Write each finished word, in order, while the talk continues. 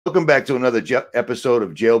Welcome back to another episode of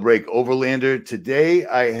JailBreak Overlander. Today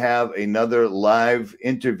I have another live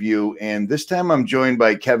interview, and this time I'm joined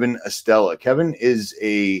by Kevin Estela. Kevin is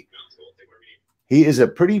a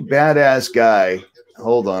pretty badass guy.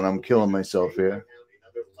 Hold on, I'm killing myself here.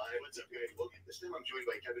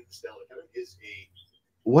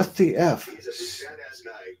 What the F?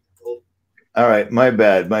 All right, my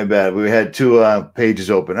bad. We had two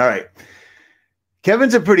pages open. All right.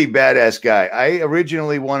 Kevin's a pretty badass guy. I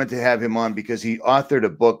originally wanted to have him on because he authored a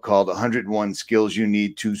book called 101 Skills You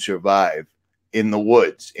Need to Survive in the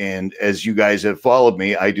Woods. And as you guys have followed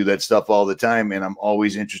me, I do that stuff all the time, and I'm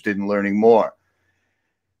always interested in learning more.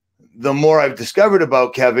 The more I've discovered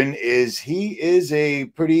about Kevin is he is a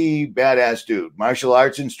pretty badass dude. Martial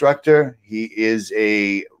arts instructor. He is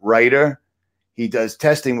a writer. He does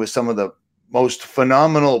testing with some of the most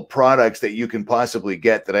phenomenal products that you can possibly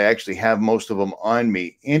get, that I actually have most of them on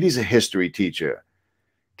me. And he's a history teacher.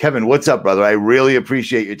 Kevin, what's up, brother? I really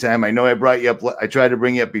appreciate your time. I know I brought you up. I tried to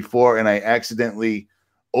bring you up before, and I accidentally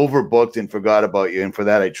overbooked and forgot about you. And for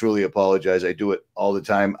that, I truly apologize. I do it all the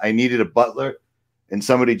time. I needed a butler, and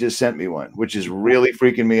somebody just sent me one, which is really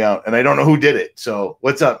freaking me out. And I don't know who did it. So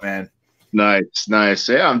what's up, man? Nice.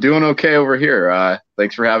 Yeah, I'm doing okay over here.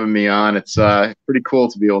 Thanks for having me on. It's pretty cool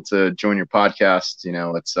to be able to join your podcast. You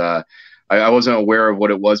know, it's I wasn't aware of what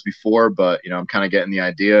it was before, but you know, I'm kind of getting the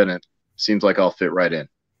idea, and it seems like I'll fit right in.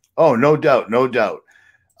 Oh, no doubt.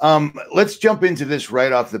 Let's jump into this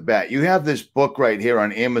right off the bat. You have this book right here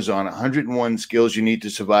on Amazon, 101 Skills You Need to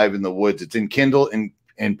Survive in the Woods. It's in Kindle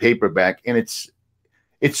and paperback, and it's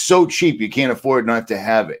so cheap you can't afford not to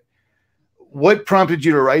have it. What prompted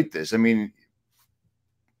you to write this? I mean,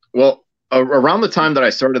 well, around the time that I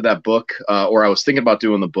started that book, or I was thinking about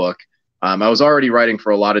doing the book, I was already writing for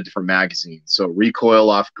a lot of different magazines. So Recoil,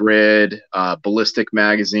 Off Grid, Ballistic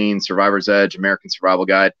Magazine, Survivor's Edge, American Survival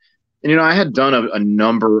Guide. And, you know, I had done a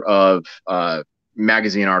number of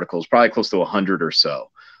magazine articles, probably close to 100 or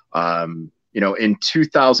so. You know, in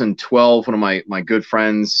 2012, one of my good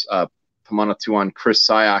friends, Pamanatuan Chris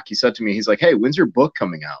Sayak, he said to me, he's like, "Hey, when's your book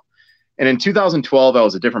coming out?" And in 2012, I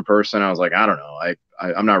was a different person. I was like, I don't know.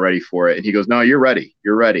 I'm not ready for it. And he goes, "No, you're ready.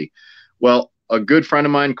 You're ready." Well, a good friend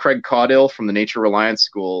of mine, Craig Caudill from the Nature Reliance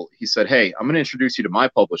School, he said, "Hey, I'm going to introduce you to my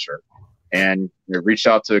publisher." And I reached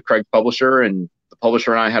out to Craig's publisher, and the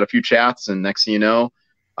publisher and I had a few chats. And next thing you know,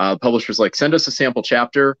 the publisher's like, "Send us a sample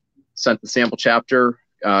chapter." Sent the sample chapter,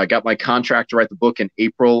 got my contract to write the book in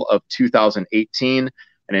April of 2018.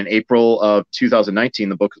 And in April of 2019,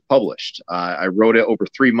 the book was published. I wrote it over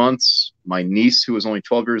 3 months. My niece, who was only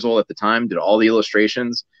 12 years old at the time, did all the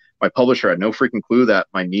illustrations. My publisher had no freaking clue that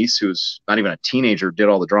my niece, who's not even a teenager, did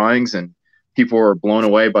all the drawings, and people were blown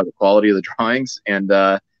away by the quality of the drawings. And,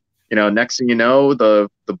 you know, next thing you know, the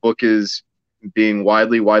book is being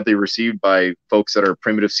widely received by folks that are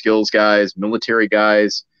primitive skills guys, military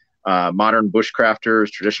guys, modern bushcrafters,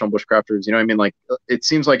 traditional bushcrafters. You know what I mean? Like, it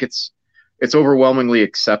seems like it's overwhelmingly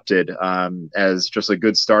accepted as just a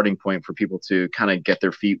good starting point for people to kind of get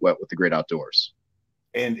their feet wet with the great outdoors.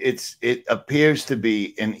 And it appears to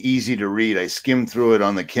be an easy to read. I skimmed through it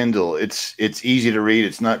on the Kindle. It's easy to read.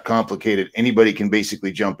 It's not complicated. Anybody can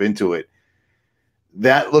basically jump into it.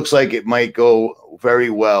 That looks like it might go very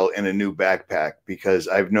well in a new backpack, because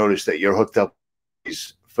I've noticed that you're hooked up with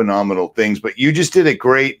these phenomenal things. But you just did a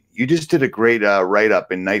great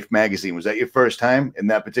write-up in Knife Magazine. Was that your first time in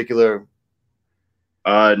that particular?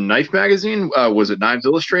 Knife Magazine? Was it Knives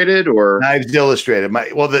Illustrated or? Knives Illustrated.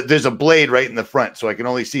 There's a blade right in the front, so I can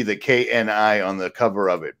only see the KNI on the cover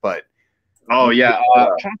of it. But oh yeah,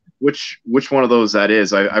 which one of those that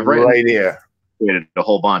is? I've written right here a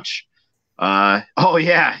whole bunch. Oh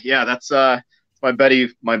yeah, that's my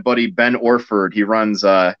buddy Ben Orford. He runs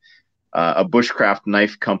a bushcraft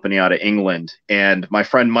knife company out of England, and my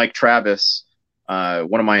friend Mike Travis,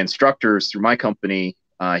 one of my instructors through my company,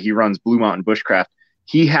 he runs Blue Mountain Bushcraft.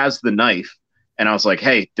 He has the knife, and I was like,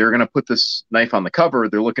 "Hey, they're going to put this knife on the cover.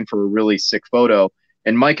 They're looking for a really sick photo."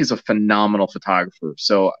 And Mike is a phenomenal photographer.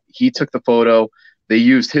 So he took the photo. They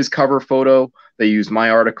used his cover photo. They used my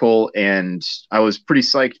article, and I was pretty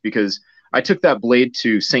psyched because I took that blade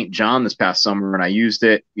to St. John this past summer, and I used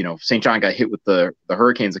it. You know, St. John got hit with the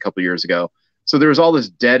hurricanes a couple of years ago. So there was all this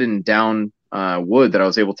dead and down wood that I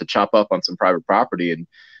was able to chop up on some private property. And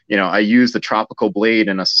you know, I used the tropical blade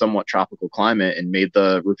in a somewhat tropical climate and made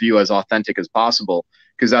the review as authentic as possible,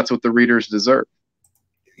 because that's what the readers deserve.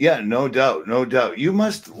 Yeah, no doubt. You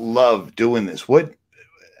must love doing this. What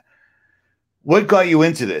got you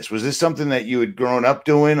into this? Was this something that you had grown up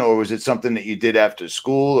doing, or was it something that you did after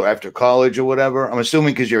school or after college or whatever? I'm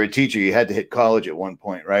assuming because you're a teacher, you had to hit college at one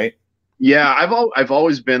point, right? Yeah, I've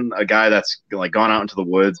always been a guy that's like gone out into the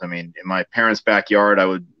woods. I mean, in my parents' backyard, I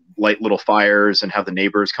would light little fires and have the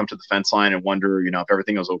neighbors come to the fence line and wonder, if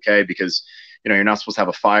everything was okay because, you're not supposed to have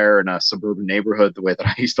a fire in a suburban neighborhood the way that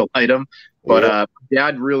I used to light them. But Yeah.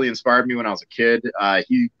 Dad really inspired me when I was a kid.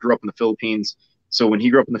 He grew up in the Philippines, so when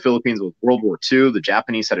he grew up in the Philippines, it was World War II. The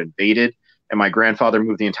Japanese had invaded, and my grandfather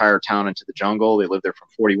moved the entire town into the jungle. They lived there from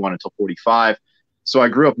 41 until 45. So I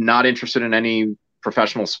grew up not interested in any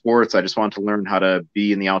professional sports. I just wanted to learn how to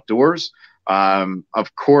be in the outdoors.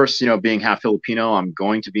 Of course, being half Filipino, I'm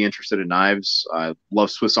going to be interested in knives. I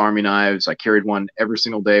love Swiss Army knives. I carried one every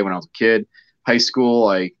single day when I was a kid. High school,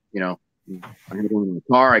 I had one in the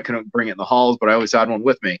car. I couldn't bring it in the halls, but I always had one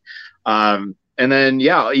with me. And then,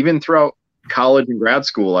 yeah, even throughout college and grad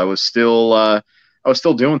school, I was still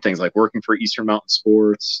doing things like working for Eastern Mountain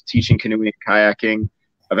Sports, teaching canoeing and kayaking.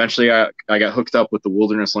 Eventually, I got hooked up with the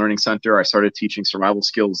Wilderness Learning Center. I started teaching survival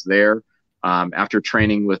skills there after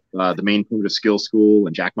training with the Maine Primitive Skills School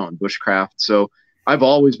and Jack Mountain Bushcraft. So I've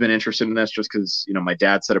always been interested in this just because, my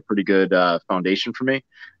dad set a pretty good foundation for me.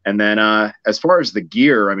 And then as far as the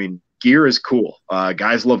gear, I mean, gear is cool.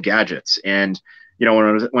 Guys love gadgets. And,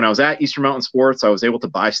 when I was at Eastern Mountain Sports, I was able to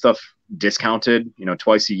buy stuff discounted,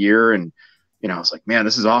 twice a year. And, I was like, man,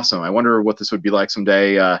 this is awesome. I wonder what this would be like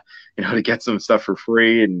someday, to get some stuff for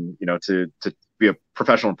free and, to be a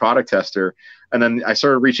professional product tester. And then I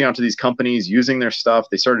started reaching out to these companies using their stuff.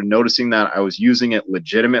 They started noticing that I was using it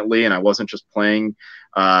legitimately and I wasn't just playing,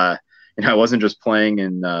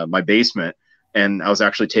 in my basement, and I was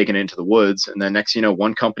actually taking it into the woods. And then next,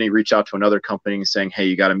 one company reached out to another company saying, hey,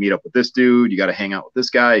 you got to meet up with this dude. You got to hang out with this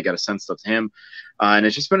guy. You got to send stuff to him. And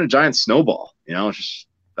it's just been a giant snowball,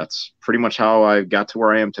 that's pretty much how I got to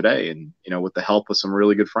where I am today. And, with the help of some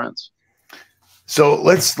really good friends. So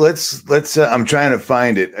let's I'm trying to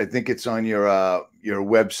find it. I think it's on your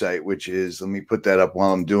website, which is, let me put that up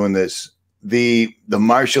while I'm doing this. The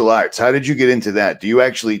martial arts. How did you get into that? Do you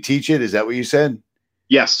actually teach it? Is that what you said?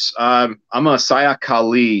 Yes. I'm a Sayak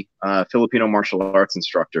Kali, Filipino martial arts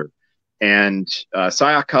instructor. And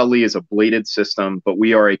Sayak Kali is a bladed system, but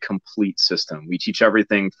we are a complete system. We teach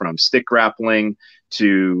everything from stick grappling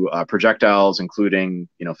to projectiles, including,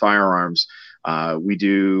 firearms. We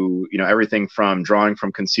do, everything from drawing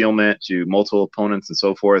from concealment to multiple opponents and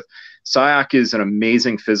so forth. Sayak is an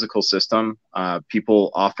amazing physical system.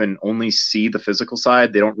 People often only see the physical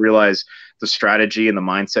side. They don't realize the strategy and the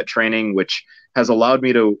mindset training, which has allowed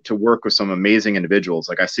me to work with some amazing individuals.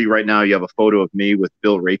 Like I see right now, you have a photo of me with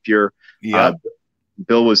Bill Rapier. Yeah.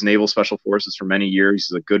 Bill was Naval Special Forces for many years.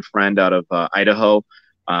 He's a good friend out of Idaho.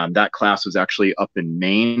 That class was actually up in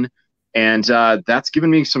Maine. And that's given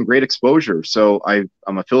me some great exposure. So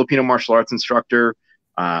I'm a Filipino martial arts instructor.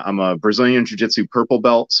 I'm a Brazilian Jiu-Jitsu purple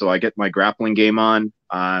belt, so I get my grappling game on.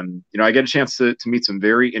 I get a chance to meet some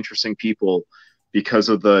very interesting people because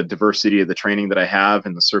of the diversity of the training that I have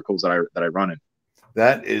and the circles that I run in.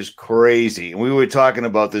 That is crazy. And we were talking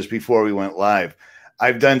about this before we went live.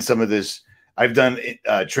 I've done some of this. I've done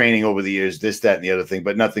training over the years, this, that, and the other thing,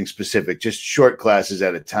 but nothing specific, just short classes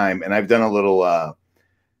at a time. And I've done a little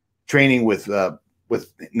training with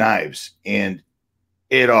knives, and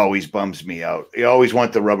it always bums me out. You always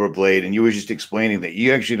want the rubber blade, and you were just explaining that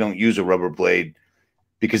you actually don't use a rubber blade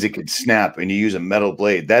because it could snap, and you use a metal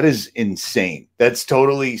blade. That is insane. That's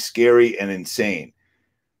totally scary and insane.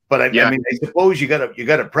 But I mean, I suppose you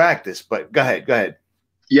gotta practice. But go ahead.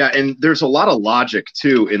 Yeah, and there's a lot of logic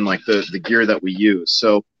too in like the gear that we use.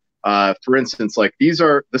 So, for instance, like this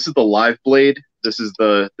is the live blade. This is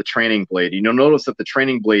the training blade. You'll notice that the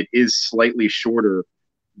training blade is slightly shorter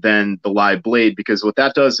than the live blade, because what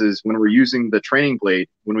that does is when we're using the training blade,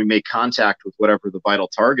 when we make contact with whatever the vital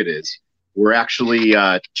target is, we're actually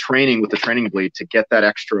training with the training blade to get that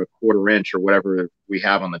extra quarter inch or whatever we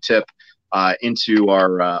have on the tip into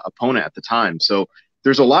our opponent at the time. So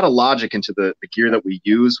there's a lot of logic into the gear that we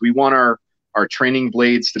use. We want our training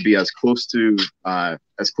blades to be as close to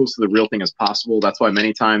the real thing as possible. That's why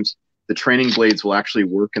many times the training blades will actually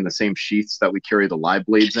work in the same sheaths that we carry the live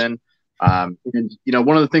blades in. And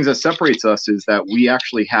one of the things that separates us is that we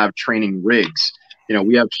actually have training rigs.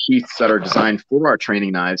 We have sheaths that are designed for our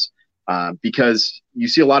training knives, because you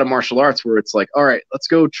see a lot of martial arts where it's like, all right, let's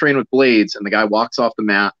go train with blades, and the guy walks off the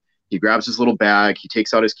mat, he grabs his little bag, he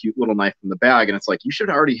takes out his cute little knife from the bag, and it's like, you should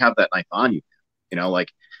already have that knife on you.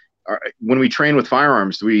 When we train with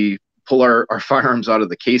firearms, do we pull our firearms out of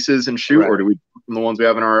the cases and shoot, or do we put from the ones we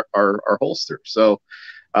have in our holster? So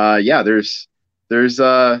there's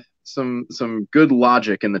some good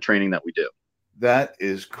logic in the training that we do. That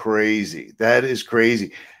is crazy. That is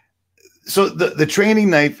crazy. So the training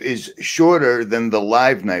knife is shorter than the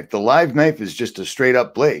live knife. The live knife is just a straight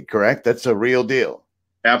up blade, correct? That's a real deal.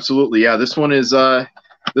 Absolutely, yeah. This one is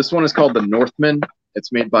called the Northman.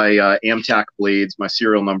 It's made by Amtac Blades. My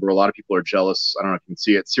serial number. A lot of people are jealous. I don't know if you can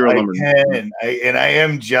see it. Serial number. I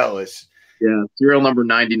am jealous. Yeah, serial number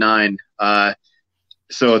 99.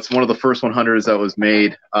 So it's one of the first 100s that was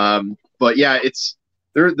made. But yeah,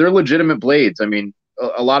 they're legitimate blades. I mean,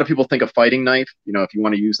 a lot of people think a fighting knife, you know, if you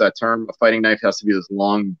want to use that term, a fighting knife has to be this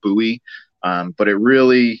long buoy. But it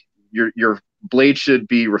really, your blade should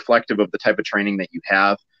be reflective of the type of training that you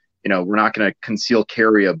have. You know, we're not going to conceal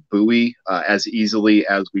carry a buoy as easily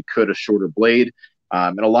as we could a shorter blade.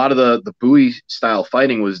 And a lot of the buoy style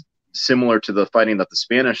fighting was similar to the fighting that the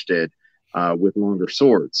Spanish did with longer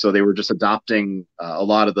swords. So they were just adopting a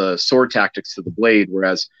lot of the sword tactics to the blade,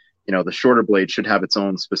 whereas, you know, the shorter blade should have its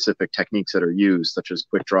own specific techniques that are used, such as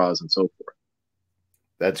quick draws and so forth.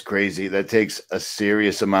 That's crazy. That takes a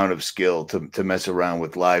serious amount of skill to mess around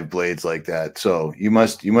with live blades like that. So you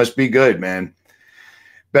must be good, man.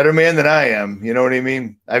 Better man than I am. You know what I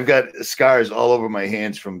mean? I've got scars all over my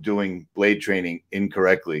hands from doing blade training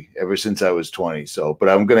incorrectly ever since I was 20. So, but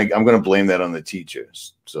I'm gonna blame that on the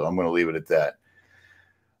teachers. So I'm gonna leave it at that.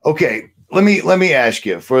 Okay, let me ask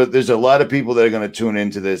you. There's a lot of people that are going to tune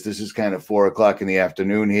into this. This is kind of 4 o'clock in the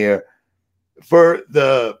afternoon here. For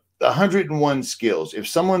the 101 skills, if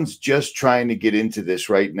someone's just trying to get into this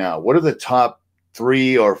right now, what are the top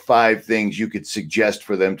 3 or 5 things you could suggest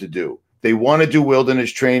for them to do? They want to do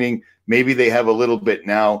wilderness training. Maybe they have a little bit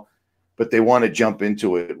now, but they want to jump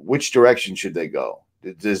into it. Which direction should they go?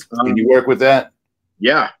 Can you work with that?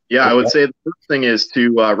 Yeah. Okay. I would say the first thing is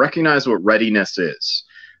to recognize what readiness is.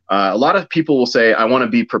 A lot of people will say, I want to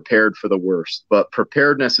be prepared for the worst, but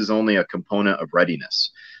preparedness is only a component of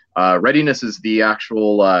readiness. Readiness is the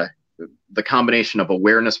actual, the combination of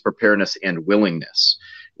awareness, preparedness, and willingness,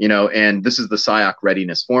 you know, and this is the SIOC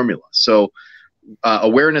readiness formula. So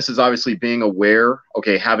awareness is obviously being aware,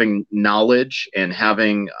 okay, having knowledge and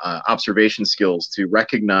having observation skills to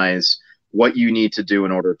recognize what you need to do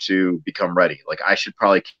in order to become ready. Like, I should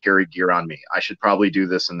probably carry gear on me. I should probably do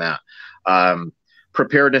this and that.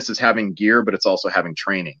 Preparedness is having gear, but it's also having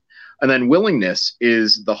training. And then willingness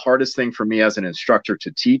is the hardest thing for me as an instructor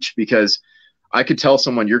to teach, because I could tell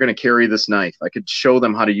someone, you're going to carry this knife. I could show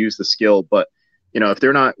them how to use the skill, but you know, if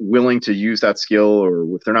they're not willing to use that skill, or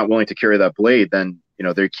if they're not willing to carry that blade, then, you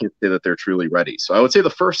know, they can't say that they're truly ready. So I would say the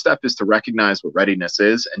first step is to recognize what readiness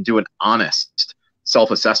is and do an honest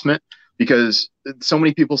self-assessment, because so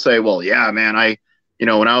many people say, well, yeah, man, you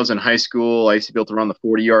know, when I was in high school, I used to be able to run the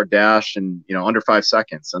 40-yard dash in, you know, under 5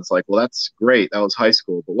 seconds. And it's like, well, that's great. That was high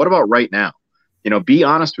school. But what about right now? You know, be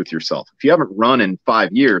honest with yourself. If you haven't run in 5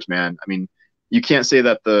 years, man, I mean, you can't say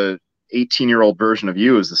that the 18-year-old version of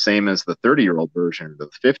you is the same as the 30-year-old version, or the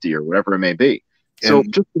 50, or whatever it may be. So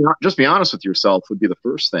just be honest with yourself would be the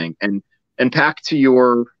first thing, and pack to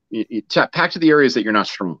the areas that you're not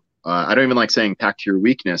strong. I don't even like saying pack to your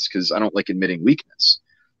weakness, because I don't like admitting weakness.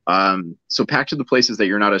 So pack to the places that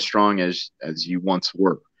you're not as strong as you once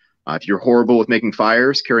were. If you're horrible with making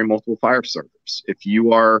fires, carry multiple fire starters. If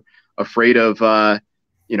you are afraid of,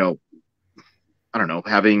 you know, I don't know,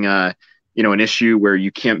 having you know, an issue where you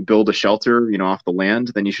can't build a shelter, you know, off the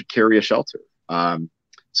land, then you should carry a shelter.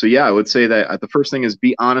 So yeah, I would say that the first thing is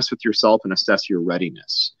be honest with yourself and assess your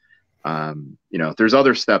readiness. You know, there's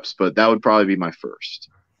other steps, but that would probably be my first.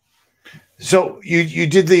 So you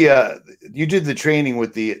did the training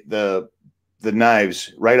with the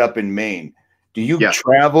knives right up in Maine. Do you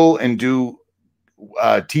travel and do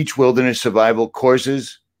teach wilderness survival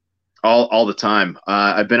courses? All the time.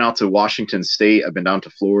 I've been out to Washington State. I've been down to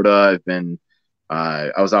Florida.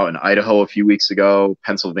 I was out in Idaho a few weeks ago,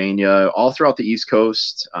 Pennsylvania, all throughout the East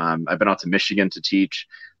Coast. I've been out to Michigan to teach.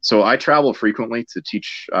 So I travel frequently to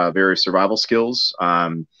teach various survival skills.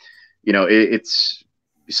 You know, it's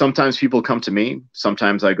sometimes people come to me,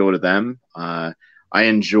 sometimes I go to them. I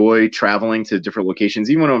enjoy traveling to different locations,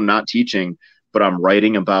 even when I'm not teaching, but I'm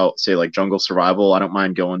writing about, say, like jungle survival. I don't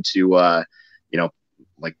mind going to, you know,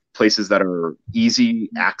 like places that are easy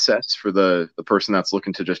access for the person that's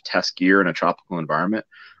looking to just test gear in a tropical environment.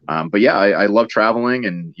 But yeah, I love traveling,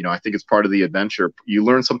 and, you know, I think it's part of the adventure. You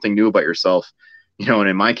learn something new about yourself, you know, and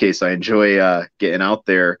in my case, I enjoy getting out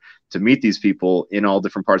there to meet these people in all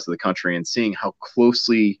different parts of the country and seeing how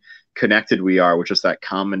closely connected we are with just that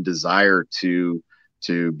common desire to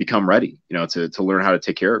become ready, you know, to learn how to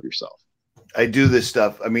take care of yourself. I do this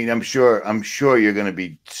stuff. I mean, I'm sure you're going to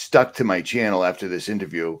be stuck to my channel after this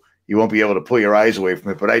interview. You won't be able to pull your eyes away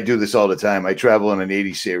from it, but I do this all the time. I travel in an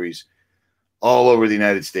 80 series all over the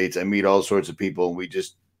United States. I meet all sorts of people, and we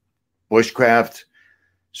just bushcraft,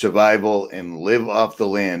 survival, and live off the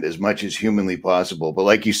land as much as humanly possible. But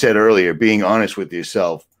like you said earlier, being honest with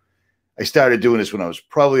yourself, I started doing this when I was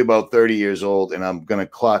probably about 30 years old, and I'm going to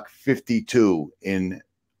clock 52 in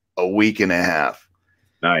a week and a half.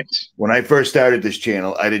 Nice. When I first started this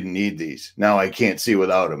channel, I didn't need these. Now I can't see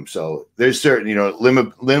without them. So there's certain,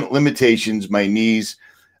 limitations. My knees,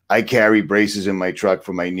 I carry braces in my truck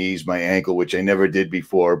for my knees, my ankle, which I never did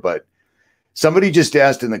before. But somebody just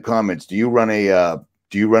asked in the comments, do you run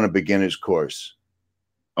a beginner's course?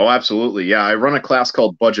 Oh, absolutely. Yeah. I run a class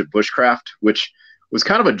called Budget Bushcraft, which was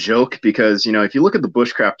kind of a joke because, if you look at the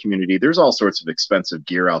bushcraft community, there's all sorts of expensive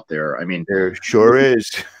gear out there. I mean, there sure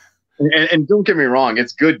is. And don't get me wrong,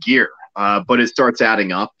 it's good gear, but it starts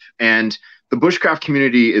adding up. And the bushcraft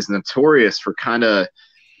community is notorious for kind of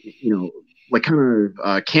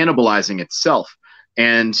cannibalizing itself.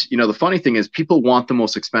 And, the funny thing is people want the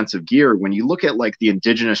most expensive gear. When you look at like the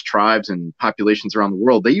indigenous tribes and populations around the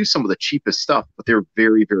world, they use some of the cheapest stuff, but they're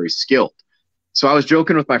very, very skilled. So I was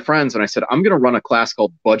joking with my friends and I said, I'm going to run a class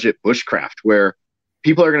called Budget Bushcraft, where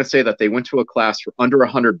people are going to say that they went to a class for under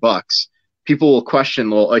 $100. People will question,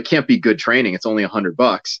 well, it can't be good training. It's only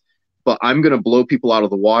 $100, but I'm going to blow people out of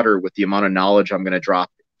the water with the amount of knowledge I'm going to drop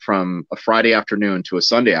from a Friday afternoon to a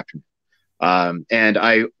Sunday afternoon. And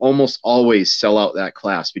I almost always sell out that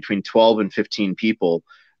class between 12 and 15 people.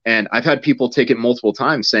 And I've had people take it multiple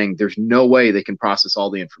times saying there's no way they can process all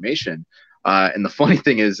the information. And the funny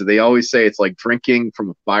thing is they always say it's like drinking from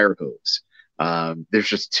a fire hose. There's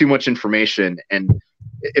just too much information. And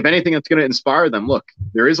if anything, that's going to inspire them. Look,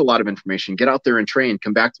 there is a lot of information. Get out there and train.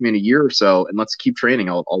 Come back to me in a year or so, and let's keep training.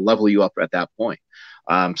 I'll level you up at that point.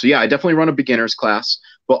 So yeah, I definitely run a beginner's class.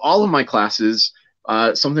 But all of my classes,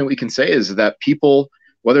 something we can say is that people,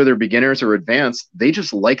 whether they're beginners or advanced, they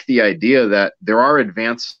just like the idea that there are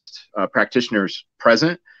advanced practitioners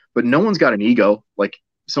present, but no one's got an ego. Like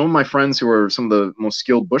some of my friends who are some of the most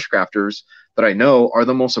skilled bushcrafters that I know are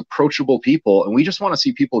the most approachable people. And we just want to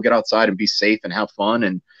see people get outside and be safe and have fun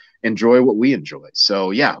and enjoy what we enjoy.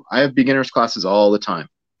 So yeah, I have beginners classes all the time.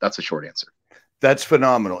 That's a short answer. That's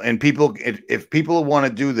phenomenal. And people, if people want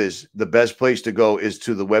to do this, the best place to go is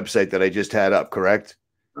to the website that I just had up, correct?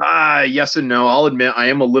 Yes and no. I'll admit I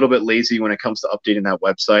am a little bit lazy when it comes to updating that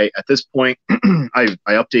website. At this point, I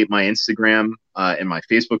update my Instagram and my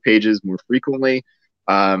Facebook pages more frequently.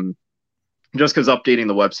 Just because updating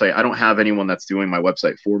the website, I don't have anyone that's doing my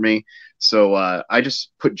website for me. So I just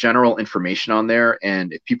put general information on there.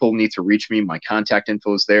 And if people need to reach me, my contact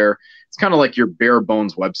info is there. It's kind of like your bare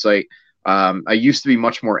bones website. I used to be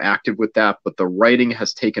much more active with that, but the writing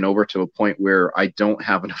has taken over to a point where I don't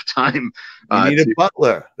have enough time. You need a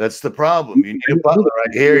butler. That's the problem. You need a butler.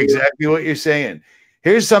 I hear exactly what you're saying.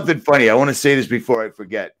 Here's something funny. I want to say this before I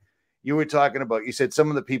forget. You were talking about, you said some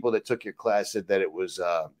of the people that took your class said that it was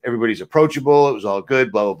everybody's approachable. It was all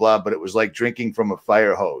good, blah, blah, blah. But it was like drinking from a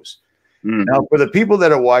fire hose. Mm-hmm. Now, for the people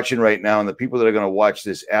that are watching right now and the people that are going to watch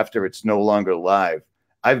this after it's no longer live,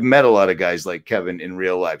 I've met a lot of guys like Kevin in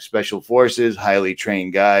real life, special forces, highly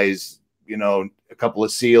trained guys, a couple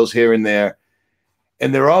of SEALs here and there.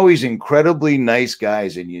 And they're always incredibly nice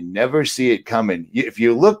guys, and you never see it coming. If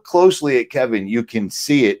you look closely at Kevin, you can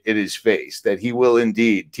see it in his face that he will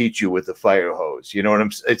indeed teach you with the fire hose. You know what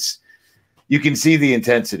I'm saying? You can see the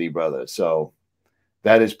intensity, brother. So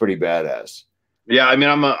that is pretty badass. Yeah, I mean,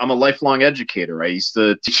 I'm a lifelong educator. I used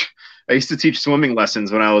to teach swimming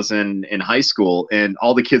lessons when I was in high school, and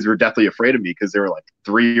all the kids were deathly afraid of me because they were like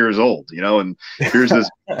 3 years old, and here's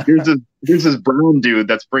this brown dude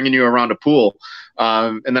that's bringing you around a pool.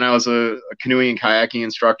 And then I was a canoeing and kayaking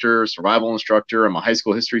instructor, survival instructor. I'm a high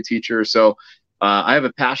school history teacher. So I have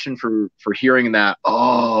a passion for hearing that,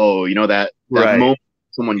 that right. moment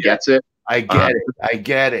someone gets it. I get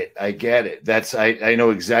it. I get it. I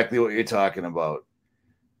know exactly what you're talking about.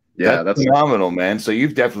 Yeah, that's phenomenal, man. So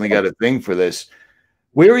you've definitely got a thing for this.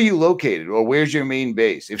 Where are you located, or where's your main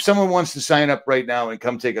base? If someone wants to sign up right now and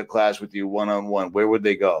come take a class with you one-on-one, where would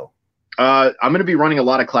they go? I'm going to be running a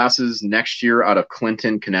lot of classes next year out of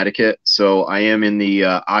Clinton, Connecticut. So I am in the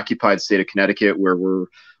occupied state of Connecticut, where we're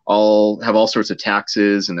have all sorts of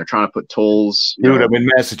taxes, and they're trying to put tolls. Dude, I'm in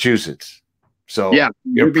Massachusetts. So yeah,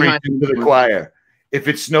 you're preaching to the choir. If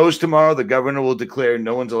it snows tomorrow, the governor will declare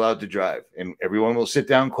no one's allowed to drive, and everyone will sit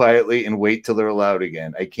down quietly and wait till they're allowed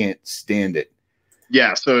again. I can't stand it.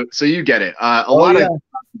 Yeah, so you get it. A lot of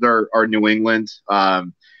classes are New England.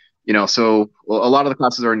 So a lot of the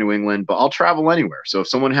classes are in New England, but I'll travel anywhere. So if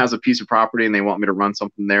someone has a piece of property and they want me to run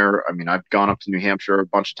something there, I mean, I've gone up to New Hampshire a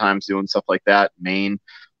bunch of times doing stuff like that, Maine.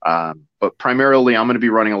 But primarily, I'm going to be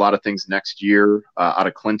running a lot of things next year out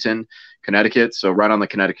of Clinton, Connecticut. So right on the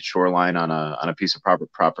Connecticut shoreline on a piece of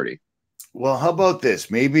private property. Well, how about this?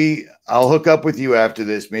 Maybe I'll hook up with you after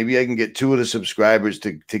this. Maybe I can get 2 of the subscribers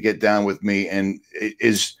to get down with me. And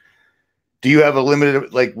do you have a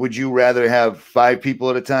limited, like, would you rather have 5 people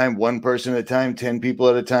at a time, 1 person at a time, 10 people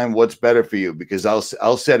at a time? What's better for you? Because I'll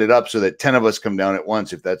set it up so that 10 of us come down at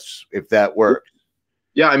once if that works.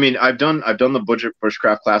 Yeah, I mean, I've done the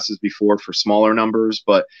bushcraft classes before for smaller numbers,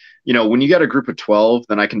 but you know, when you get a group of 12,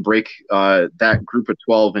 then I can break that group of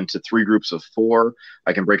 12 into 3 groups of 4.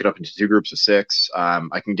 I can break it up into 2 groups of 6.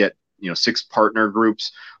 I can get 6 partner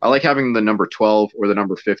groups. I like having the number 12 or the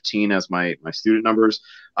number 15 as my student numbers.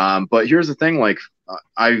 But here's the thing: like,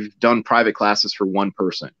 I've done private classes for 1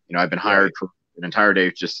 person. I've been hired for an entire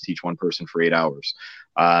day just to teach 1 person for 8 hours.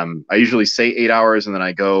 I usually say 8 hours, and then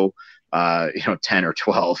I go 10 or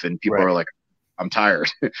 12, and people are like, I'm tired,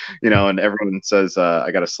 and everyone says I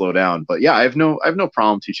got to slow down. But yeah, I have no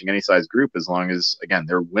problem teaching any size group as long as, again,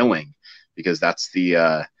 they're willing, because that's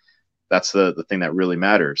the thing that really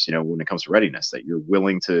matters, when it comes to readiness, that you're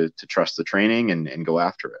willing to trust the training and go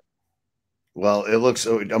after it. Well,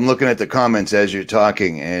 I'm looking at the comments as you're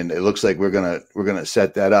talking, and it looks like we're gonna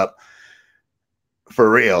set that up. For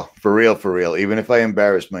real. Even if I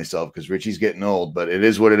embarrass myself, because Richie's getting old, but it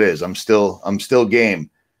is what it is. I'm still game.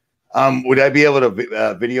 Would I be able to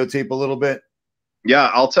videotape a little bit? Yeah,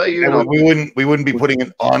 I'll tell you. We wouldn't be putting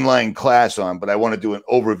an online class on, but I want to do an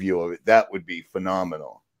overview of it. That would be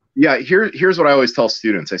phenomenal. Yeah, here's what I always tell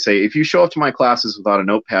students. I say, if you show up to my classes without a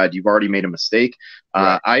notepad, you've already made a mistake.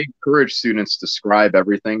 I encourage students to scribe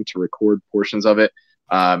everything, to record portions of it.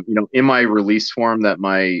 In my release form that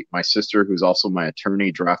my sister, who's also my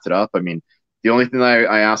attorney, drafted up, I mean, the only thing that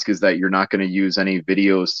I ask is that you're not going to use any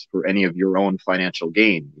videos for any of your own financial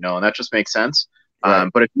gain, and that just makes sense. Right.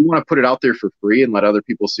 But if you want to put it out there for free and let other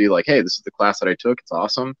people see, like, hey, this is the class that I took, it's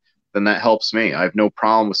awesome, then that helps me. I have no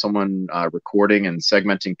problem with someone recording and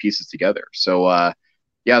segmenting pieces together. So,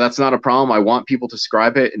 yeah, that's not a problem. I want people to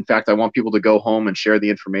scribe it. In fact, I want people to go home and share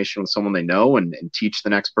the information with someone they know and teach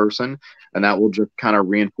the next person. And that will just kind of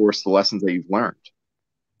reinforce the lessons that you've learned.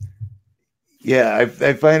 Yeah,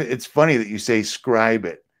 I find it's funny that you say scribe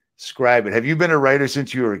it. Have you been a writer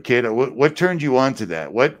since you were a kid? What turned you on to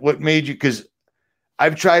that? What made you? Because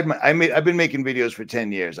I've been making videos for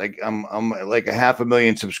 10 years. I'm like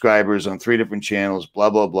 500,000 subscribers on 3 different channels,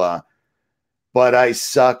 blah, blah, blah. But I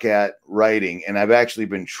suck at writing, and I've actually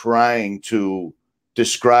been trying to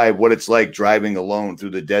describe what it's like driving alone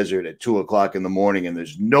through the desert at 2 o'clock in the morning, and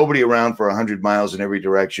there's nobody around for 100 miles in every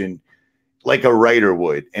direction, like a writer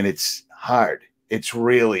would. And it's hard. It's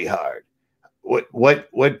really hard.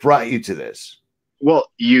 What brought you to this? Well,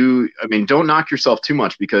 don't knock yourself too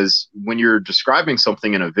much, because when you're describing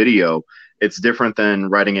something in a video, it's different than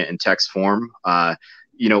writing it in text form.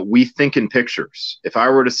 We think in pictures. If I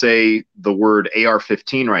were to say the word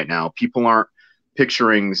AR-15 right now, people aren't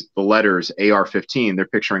picturing the letters AR-15. They're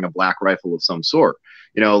picturing a black rifle of some sort.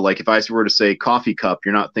 Like if I were to say coffee cup,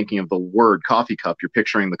 you're not thinking of the word coffee cup. You're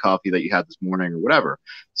picturing the coffee that you had this morning or whatever.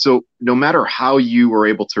 So no matter how you were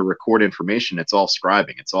able to record information, it's all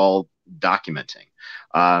scribing. It's all documenting.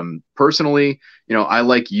 Personally, I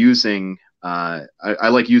like using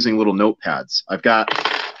little notepads. I've got,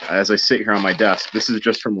 as I sit here on my desk, this is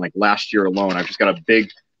just from like last year alone. I've just got a big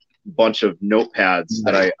bunch of notepads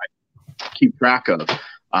that I keep track of.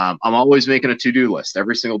 I'm always making a to-do list.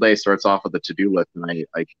 Every single day starts off with a to-do list, and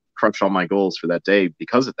I crush all my goals for that day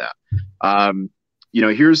because of that.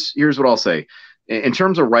 Here's what I'll say. In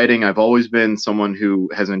terms of writing, I've always been someone who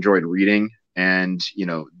has enjoyed reading. And,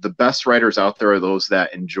 the best writers out there are those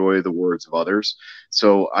that enjoy the words of others.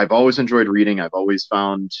 So I've always enjoyed reading. I've always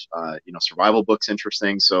found, survival books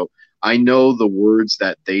interesting. So I know the words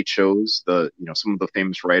that they chose, some of the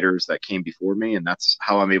famous writers that came before me. And that's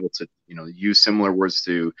how I'm able to, use similar words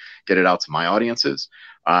to get it out to my audiences.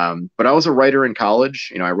 But I was a writer in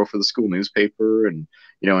college. I wrote for the school newspaper, and,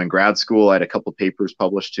 in grad school, I had a couple of papers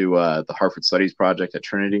published to the Harvard Studies Project at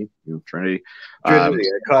Trinity. Trinity. I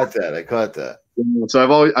caught that. So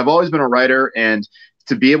I've always been a writer, and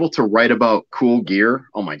to be able to write about cool gear,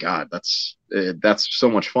 oh my God, that's so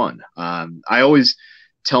much fun. I always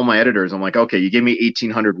tell my editors, I'm like, okay, you give me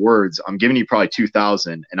 1,800 words, I'm giving you probably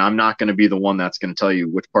 2,000, and I'm not going to be the one that's going to tell you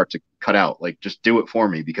which part to cut out. Like, just do it for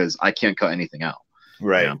me, because I can't cut anything out.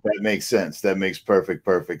 Right. That makes sense. That makes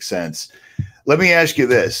perfect sense. Let me ask you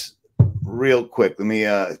this real quick. Let me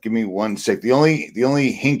give me 1 sec. The only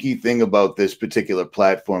hinky thing about this particular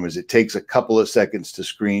platform is it takes a couple of seconds to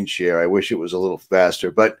screen share. I wish it was a little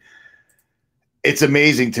faster, but It's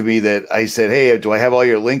amazing to me that I said, "Hey, do I have all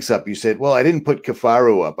your links up?" You said, "Well, I didn't put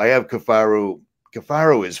Kifaru up. I have Kifaru.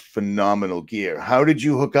 Kifaru is phenomenal gear. How did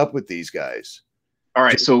you hook up with these guys?" All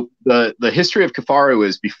right. So the history of Kifaru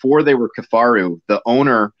is before they were Kifaru, the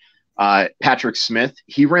owner, Patrick Smith,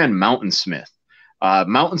 he ran Mountain Smith.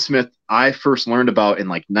 Mountain Smith, I first learned about in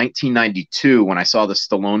like 1992 when I saw the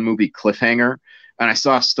Stallone movie Cliffhanger, and I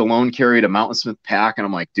saw Stallone carried a Mountain Smith pack, and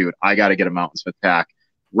I'm like, dude, I got to get a Mountain Smith pack.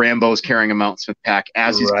 Rambo's carrying a Mountain Smith pack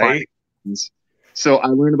as he's Right. climbing. So I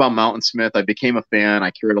learned about Mountain Smith. I became a fan.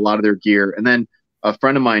 I carried a lot of their gear, and then a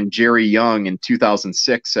friend of mine, Jerry Young, in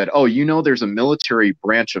 2006 said, "Oh, you know, there's a military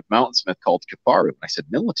branch of Mountain Smith called Kifaru." And I said,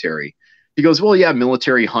 "Military?" He goes, "Well, yeah,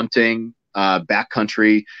 military hunting,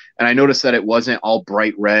 backcountry." And I noticed that it wasn't all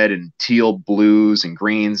bright red and teal blues and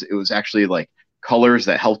greens. It was actually like colors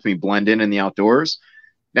that helped me blend in the outdoors.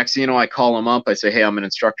 Next thing you know, I call them up. I say, "Hey, I'm an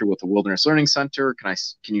instructor with the Wilderness Learning Center. Can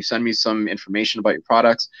you send me some information about your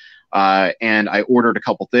products?" And I ordered a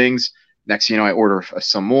couple things. Next thing you know, I order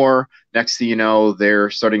some more. Next thing you know,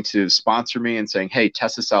 they're starting to sponsor me and saying, "Hey,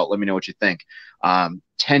 test this out. Let me know what you think."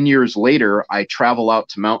 10 years later, I travel out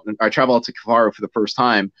to Kifaru for the first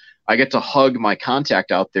time. I get to hug my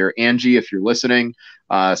contact out there, Angie, if you're listening,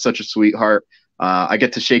 such a sweetheart. I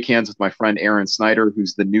get to shake hands with my friend Aaron Snyder,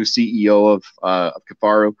 who's the new CEO of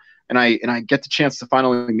Kifaru, and I get the chance to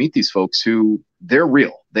finally meet these folks who they're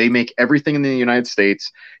real. They make everything in the United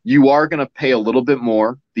States. You are going to pay a little bit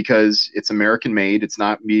more because it's American made. It's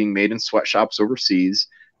not being made in sweatshops overseas.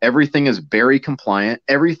 Everything is very compliant.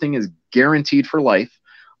 Everything is guaranteed for life.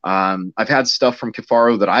 I've had stuff from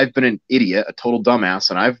Kifaru that I've been an idiot, a total dumbass,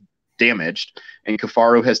 and I've damaged, and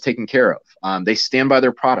Kifaru has taken care of. They stand by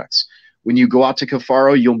their products. When you go out to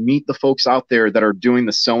Kifaru, you'll meet the folks out there that are doing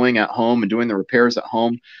the sewing at home and doing the repairs at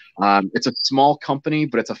home. It's a small company,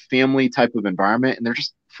 but it's a family type of environment, and they're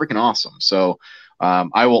just freaking awesome. So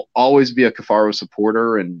I will always be a Kifaru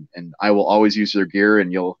supporter, and I will always use their gear.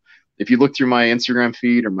 And if you look through my Instagram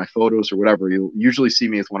feed or my photos or whatever, you'll usually see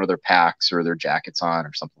me with one of their packs or their jackets on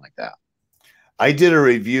or something like that. I did a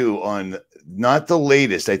review on not the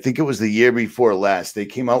latest. I think it was the year before last. They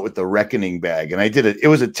came out with the Reckoning bag, and I did it. It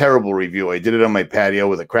was a terrible review. I did it on my patio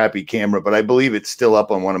with a crappy camera, but I believe it's still up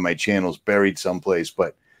on one of my channels, buried someplace.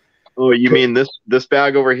 But oh, you mean this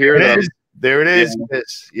bag over here? There it is.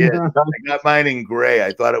 Yeah. Yes. I got mine in gray.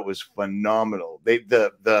 I thought it was phenomenal.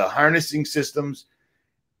 The harnessing systems,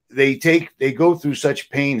 they go through such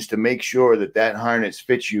pains to make sure that harness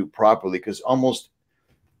fits you properly, because almost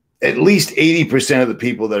at least 80% of the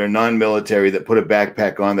people that are non-military that put a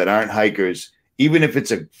backpack on that aren't hikers, even if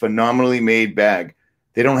it's a phenomenally made bag,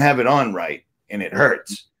 they don't have it on right, and it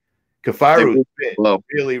hurts. Kifaru fit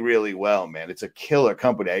really, really well, man. It's a killer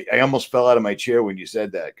company. I almost fell out of my chair when you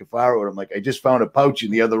said that. Kifaru, and I'm like, I just found a pouch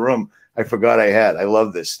in the other room I forgot I had. I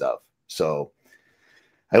love this stuff. So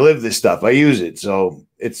I live this stuff. I use it. So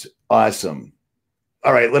it's awesome.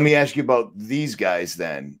 All right, let me ask you about these guys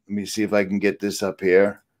then. Let me see if I can get this up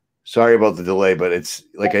here. Sorry about the delay, but it's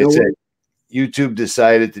like I said, YouTube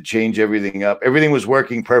decided to change everything up. Everything was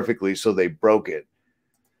working perfectly, so they broke it.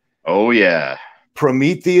 Oh, yeah.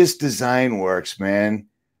 Prometheus Design Works, man.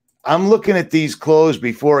 I'm looking at these clothes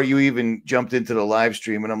before you even jumped into the live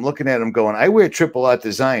stream, and I'm looking at them going, I wear Triple Art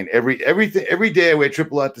Design. Every day I wear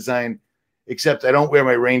Triple Art Design, except I don't wear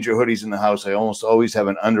my Ranger hoodies in the house. I almost always have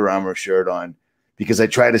an Under Armour shirt on, because I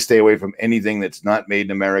try to stay away from anything that's not made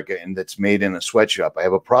in America and that's made in a sweatshop. I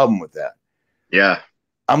have a problem with that. Yeah.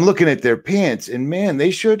 I'm looking at their pants, and man,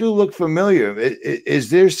 they sure do look familiar.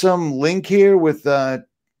 Is there some link here with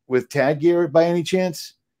Tad Gear by any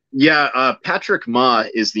chance? Yeah, Patrick Ma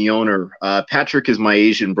is the owner. Patrick is my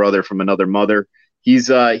Asian brother from another mother. He's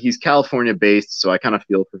California based, so I kind of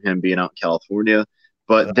feel for him being out in California.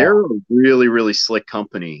 But they're a really, really slick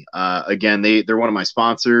company. Again, they're one of my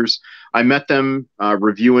sponsors. I met them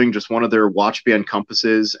reviewing just one of their watch band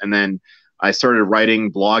compasses, and then I started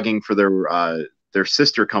blogging for their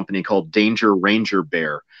sister company called Danger Ranger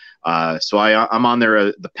Bear. So I'm on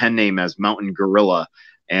there the pen name as Mountain Gorilla,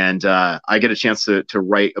 and I get a chance to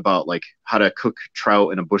write about like how to cook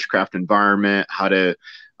trout in a bushcraft environment, how to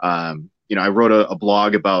I wrote a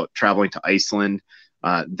blog about traveling to Iceland.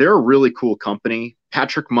 They're a really cool company.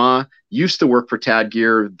 Patrick Ma used to work for Tad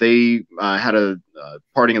Gear. They had a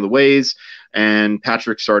parting of the ways, and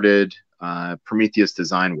Patrick started Prometheus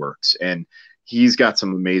Design Works, and he's got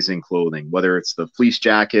some amazing clothing, whether it's the fleece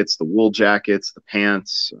jackets, the wool jackets, the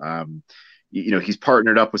pants. you know, he's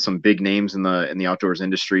partnered up with some big names in the outdoors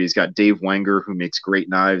industry. He's got Dave Wenger, who makes great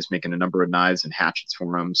knives, making a number of knives and hatchets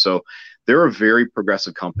for him. So they're a very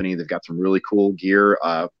progressive company. They've got some really cool gear.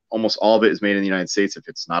 Almost all of it is made in the United States, if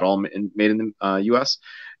it's not all made in the U.S.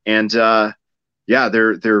 And yeah,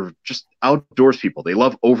 they're just outdoors people. They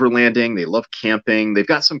love overlanding. They love camping. They've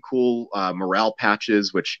got some cool morale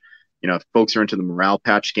patches, which, you know, if folks are into the morale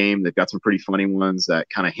patch game, they've got some pretty funny ones that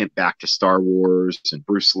kind of hint back to Star Wars and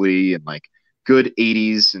Bruce Lee and like good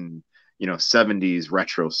 80s and, you know, 70s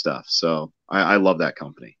retro stuff. So I love that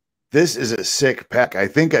company. This is a sick pack. I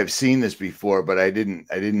think I've seen this before, but I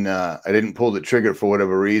didn't pull the trigger for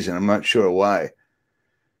whatever reason. I'm not sure why.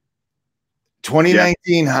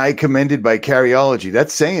 2019 high commended by Carryology.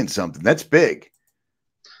 That's saying something. That's big.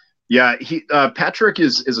 Yeah, Patrick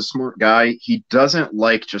is a smart guy. He doesn't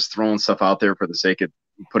like just throwing stuff out there for the sake of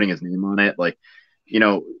putting his name on it. Like, you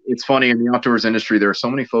know, it's funny in the outdoors industry, there are so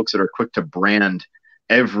many folks that are quick to brand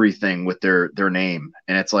everything with their name.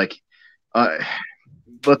 And it's like,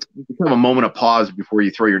 let's have a moment of pause before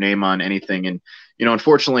you throw your name on anything. And, you know,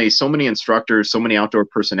 unfortunately, so many instructors, so many outdoor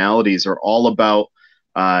personalities are all about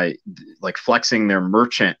like flexing their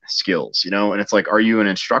merchant skills, you know, and it's like, are you an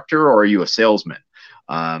instructor or are you a salesman?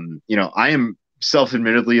 You know, I am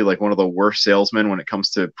self-admittedly like one of the worst salesmen when it comes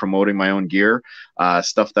to promoting my own gear,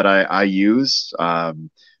 stuff that I use.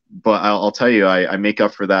 But I'll tell you, I make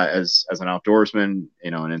up for that as an outdoorsman,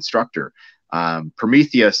 you know, an instructor.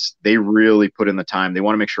 Prometheus, they really put in the time. They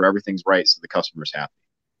want to make sure everything's right so the customer's happy.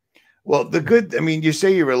 Well, I mean, you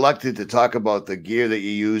say you're reluctant to talk about the gear that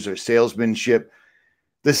you use or salesmanship.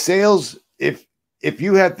 The sales, if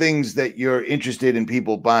you have things that you're interested in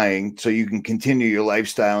people buying so you can continue your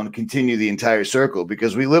lifestyle and continue the entire circle,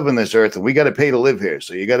 because we live on this earth and we got to pay to live here.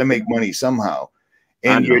 So you got to make money somehow.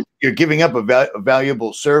 And you're giving up a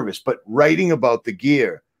valuable service, but writing about the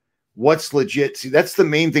gear, what's legit. See, that's the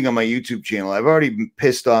main thing on my YouTube channel. I've already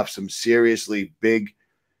pissed off some seriously big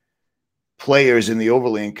players in the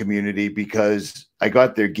overland community because I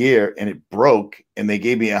got their gear and it broke and they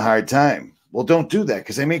gave me a hard time. Well, don't do that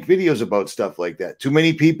because I make videos about stuff like that. Too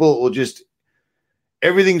many people will just,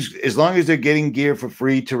 everything's, as long as they're getting gear for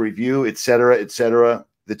free to review, et cetera,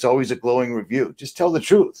 that's always a glowing review. Just tell the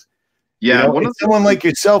truth. Yeah. You know, someone like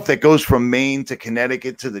yourself that goes from Maine to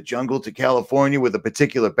Connecticut to the jungle to California with a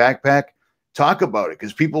particular backpack, talk about it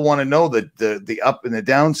because people want to know the up and the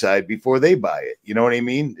downside before they buy it. You know what I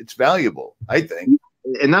mean? It's valuable, I think.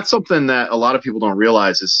 And that's something that a lot of people don't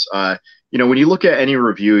realize is, you know, when you look at any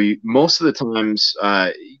review, most of the times,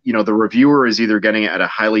 you know, the reviewer is either getting it at a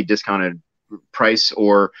highly discounted price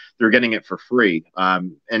or they're getting it for free.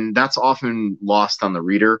 And that's often lost on the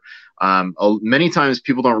reader. Many times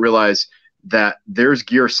people don't realize that there's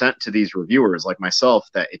gear sent to these reviewers like myself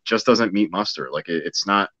that it just doesn't meet muster. Like it's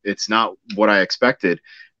not what I expected.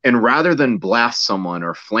 And rather than blast someone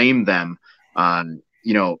or flame them,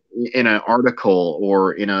 you know, in an article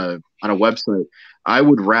or on a website, I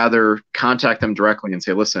would rather contact them directly and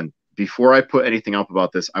say, listen, before I put anything up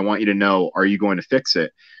about this, I want you to know, are you going to fix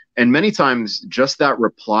it? And many times just that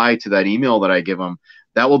reply to that email that I give them,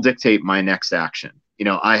 that will dictate my next action. You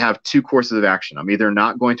know, I have two courses of action. I'm either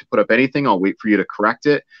not going to put up anything, I'll wait for you to correct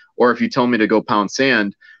it. Or if you tell me to go pound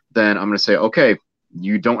sand, then I'm going to say, okay,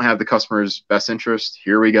 you don't have the customer's best interest.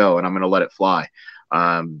 Here we go. And I'm going to let it fly.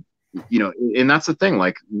 You know, and that's the thing,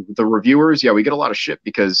 like the reviewers, yeah, we get a lot of shit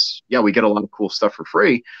because, yeah, we get a lot of cool stuff for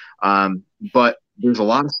free. But there's a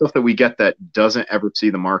lot of stuff that we get that doesn't ever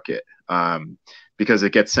see the market because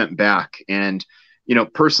it gets sent back. And, you know,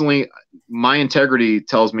 personally, my integrity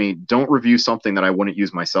tells me don't review something that I wouldn't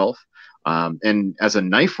use myself. And as a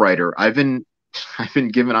knife writer, I've been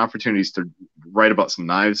given opportunities to write about some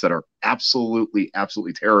knives that are absolutely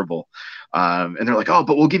terrible. And they're like, oh,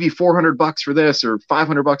 but we'll give you $400 for this or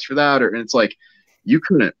 $500 for that. And it's like, you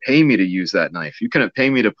couldn't pay me to use that knife. You couldn't pay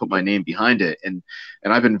me to put my name behind it. And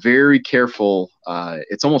I've been very careful.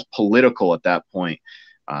 It's almost political at that point.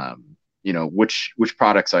 You know, which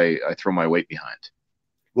products I throw my weight behind.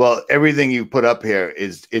 Well, everything you put up here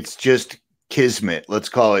it's just kismet. Let's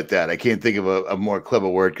call it that. I can't think of a more clever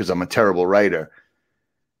word because I'm a terrible writer.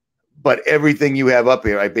 But everything you have up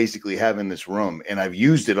here, I basically have in this room, and I've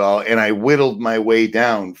used it all, and I whittled my way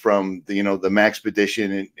down from the, you know, the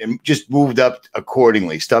Maxpedition and just moved up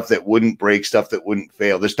accordingly. Stuff that wouldn't break, stuff that wouldn't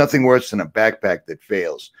fail. There's nothing worse than a backpack that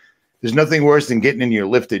fails. There's nothing worse than getting in your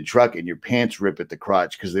lifted truck and your pants rip at the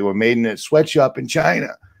crotch because they were made in a sweatshop in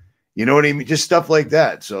China. You know what I mean? Just stuff like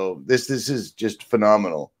that. So this is just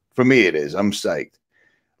phenomenal. For me, it is. I'm psyched.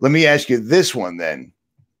 Let me ask you this one then.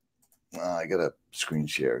 I got to screen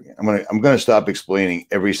share again. I'm gonna stop explaining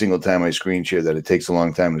every single time I screen share that it takes a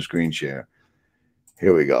long time to screen share.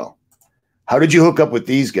 Here we go. How did you hook up with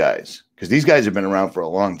these guys? Because these guys have been around for a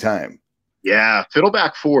long time. Yeah,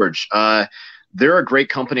 Fiddleback Forge. They're a great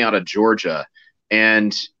company out of Georgia.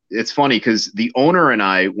 And it's funny because the owner and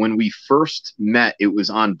I, when we first met, it was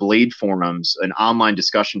on Blade Forums, an online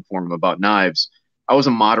discussion forum about knives. I was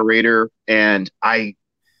a moderator, and I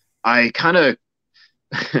kind of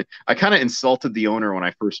I kind of insulted the owner when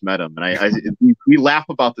I first met him. And we laugh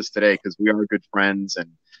about this today because we are good friends. And,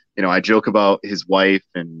 I joke about his wife,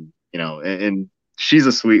 and, and she's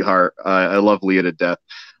a sweetheart. I love Leah to death.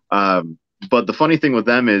 But the funny thing with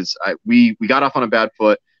them is we got off on a bad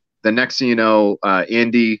foot. The next thing you know,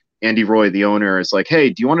 Andy Roy, the owner, is like,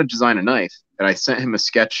 hey, do you want to design a knife? And I sent him a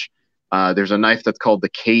sketch. There's a knife that's called the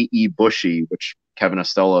K.E. Bushy, which Kevin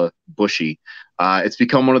Estela Bushy. It's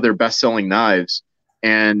become one of their best-selling knives.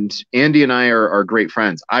 And Andy and I are great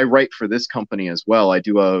friends. I write for this company as well. I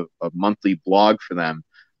do a monthly blog for them.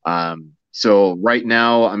 So right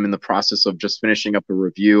now I'm in the process of just finishing up a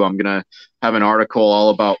review. I'm going to have an article all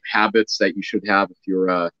about habits that you should have if you're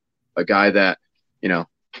a guy that,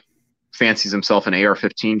 fancies himself an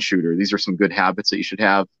AR-15 shooter. These are some good habits that you should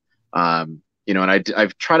have. And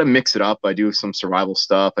I've tried to mix it up. I do some survival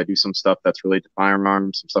stuff. I do some stuff that's related to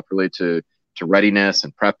firearms, some stuff related to readiness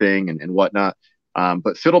and prepping and whatnot.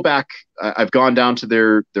 But Fiddleback, I've gone down to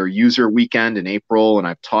their user weekend in April, and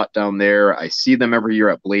I've taught down there. I see them every year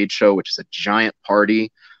at Blade Show, which is a giant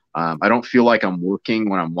party. I don't feel like I'm working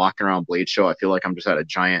when I'm walking around Blade Show. I feel like I'm just at a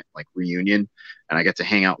giant reunion, and I get to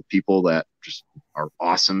hang out with people that just are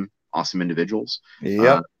awesome individuals.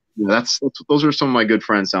 Yep. Those are some of my good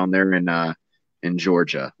friends down there in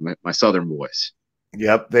Georgia, my southern boys.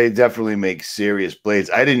 Yep, they definitely make serious blades.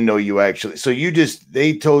 I didn't know you actually. So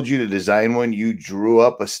they told you to design one. You drew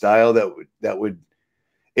up a style that would.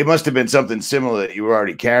 It must have been something similar that you were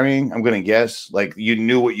already carrying. I'm going to guess, like you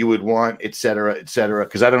knew what you would want, et cetera, et cetera.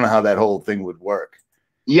 Because I don't know how that whole thing would work.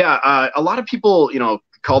 Yeah, a lot of people,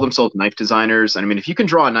 call themselves knife designers. And I mean, if you can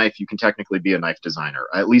draw a knife, you can technically be a knife designer.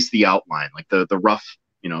 At least the outline, like the rough,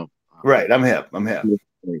 Right. I'm hip.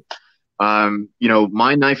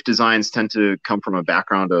 My knife designs tend to come from a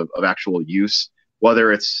background of actual use,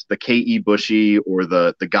 whether it's the K.E. Bushy or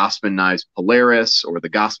the Gossman knives Polaris or the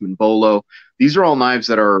Gossman Bolo. These are all knives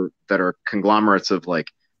that are conglomerates of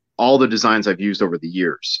all the designs I've used over the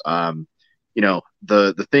years.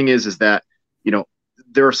 The thing is that,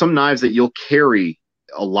 there are some knives that you'll carry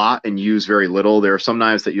a lot and use very little. There are some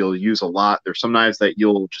knives that you'll use a lot. There's some knives that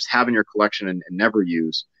you'll just have in your collection and never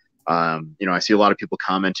use. I see a lot of people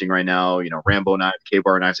commenting right now, Rambo knife,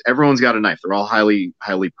 K-bar knives, everyone's got a knife. They're all highly,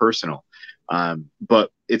 highly personal.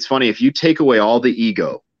 But it's funny, if you take away all the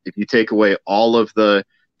ego, if you take away all of the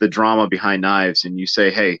drama behind knives and you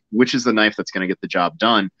say, hey, which is the knife that's going to get the job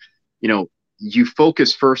done? You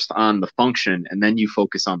focus first on the function and then you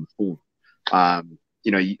focus on the form.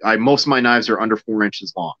 Most of my knives are under 4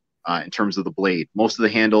 inches long in terms of the blade. Most of the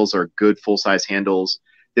handles are good full-size handles.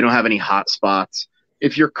 They don't have any hot spots.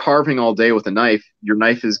 If you're carving all day with a knife, your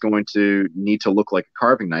knife is going to need to look like a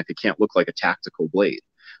carving knife. It can't look like a tactical blade.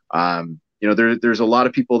 There's a lot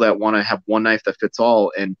of people that want to have one knife that fits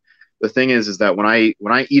all. And the thing is that when I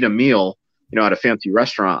eat a meal, at a fancy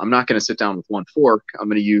restaurant, I'm not going to sit down with one fork. I'm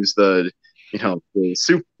going to use the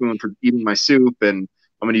soup spoon for eating my soup, and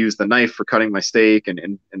I'm going to use the knife for cutting my steak,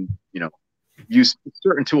 and use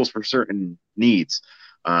certain tools for certain needs.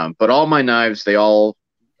 But all my knives,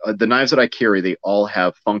 the knives that I carry, they all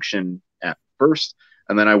have function at first,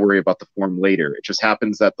 and then I worry about the form later. It just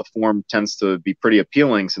happens that the form tends to be pretty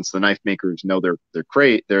appealing since the knife makers know their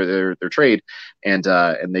trade, and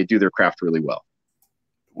they do their craft really well.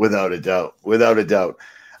 Without a doubt.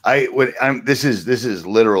 This is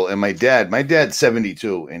literal. And my dad's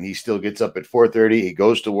 72 and he still gets up at 4:30. He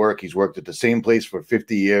goes to work. He's worked at the same place for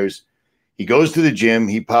 50 years. He goes to the gym.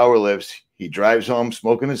 He power lifts. He drives home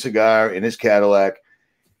smoking a cigar in his Cadillac.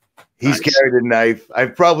 He's carried a knife.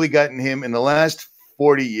 I've probably gotten him in the last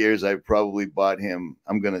 40 years. I've probably bought him,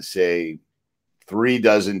 I'm going to say 3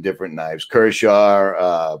 dozen different knives,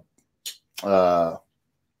 Kershaw,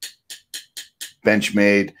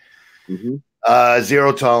 Benchmade,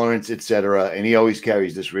 zero tolerance, etc. And he always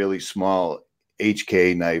carries this really small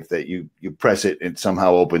HK knife that you press it and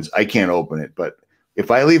somehow opens. I can't open it, but if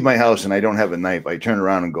I leave my house and I don't have a knife, I turn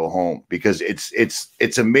around and go home, because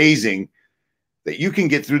it's amazing that you can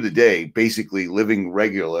get through the day basically living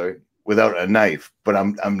regular without a knife, but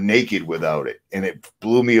I'm naked without it. And it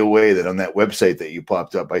blew me away that on that website that you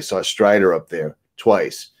popped up, I saw Strider up there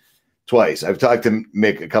twice. I've talked to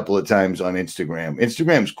Mick a couple of times on Instagram.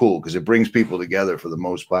 Instagram's cool because it brings people together for the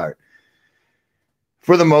most part.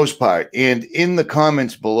 For the most part. And in the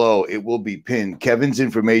comments below, it will be pinned. Kevin's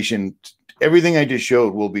information, everything I just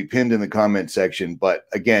showed will be pinned in the comment section. But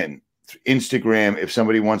again, Instagram, if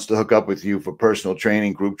somebody wants to hook up with you for personal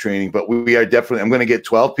training, group training, but we are definitely, I'm going to get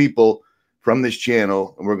 12 people from this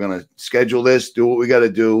channel, and we're going to schedule this, do what we got to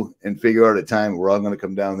do, and figure out a time. We're all going to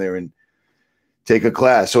come down there and take a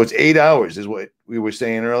class. So it's 8 hours is what we were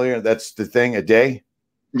saying earlier. That's the thing, a day.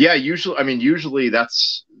 Yeah. Usually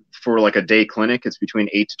that's for like a day clinic. It's between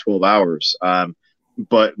 8 to 12 hours.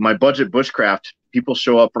 But my budget bushcraft, people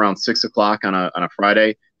show up around 6 o'clock on a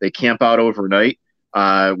Friday. They camp out overnight.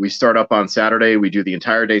 We start up on Saturday. We do the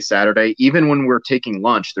entire day Saturday. Even when we're taking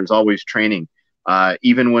lunch, there's always training.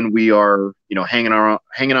 Even when we are, hanging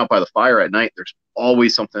out by the fire at night, there's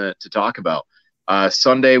always something to talk about.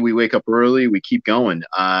 Sunday, we wake up early, we keep going,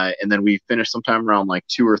 and then we finish sometime around like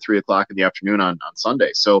 2 or 3 o'clock in the afternoon on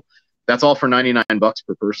Sunday. So that's all for $99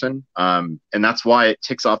 per person, and that's why it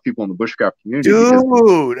ticks off people in the bushcraft community.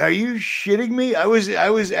 Dude, are you shitting me? I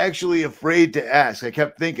was actually afraid to ask. I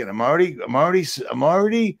kept thinking, I'm already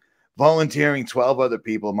volunteering 12 other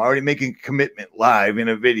people. I'm already making a commitment live in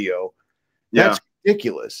a video. That's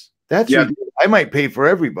ridiculous. Ridiculous. I might pay for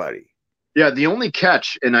everybody. Yeah, the only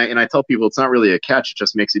catch, and I tell people it's not really a catch, it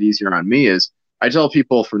just makes it easier on me, is I tell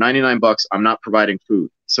people for $99, I'm not providing food.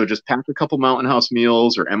 So just pack a couple Mountain House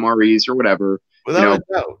meals or MREs or whatever. Without a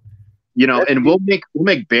doubt. And we'll make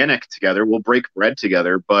bannock together. We'll break bread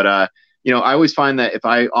together. But I always find that if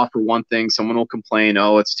I offer one thing, someone will complain,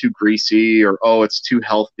 oh, it's too greasy, or oh, it's too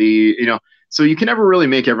healthy. So you can never really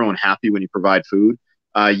make everyone happy when you provide food.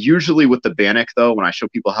 Usually with the bannock, though, when I show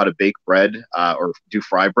people how to bake bread or do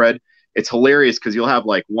fry bread, it's hilarious because you'll have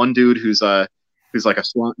like one dude who's like a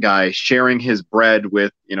swamp guy sharing his bread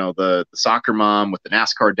with the soccer mom, with the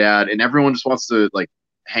NASCAR dad, and everyone just wants to like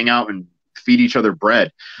hang out and feed each other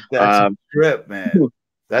bread. That's a trip, man.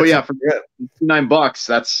 But yeah, for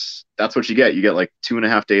 $9, that's what you get. You get like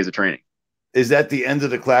 2.5 days of training. Is that the end of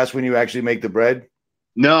the class when you actually make the bread?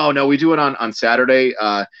 No, we do it on Saturday.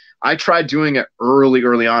 I tried doing it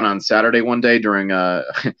early on Saturday one day during a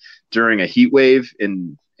heat wave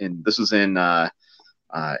in this was in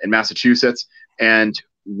Massachusetts. And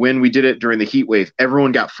when we did it during the heat wave,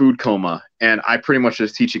 everyone got food coma. And I pretty much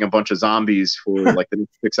was teaching a bunch of zombies for like the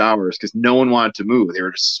next 6 hours because no one wanted to move. They were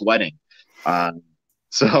just sweating.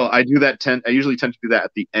 So I usually tend to do that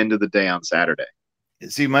at the end of the day on Saturday.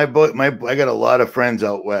 See, I got a lot of friends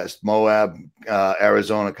out west, Moab,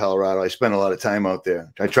 Arizona, Colorado. I spend a lot of time out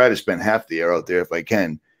there. I try to spend half the year out there if I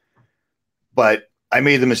can. But I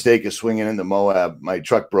made the mistake of swinging into Moab. My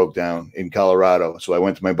truck broke down in Colorado. So I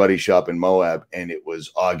went to my buddy's shop in Moab, and it was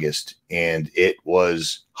August, and it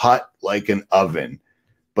was hot like an oven.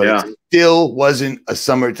 But it still wasn't a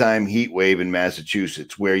summertime heat wave in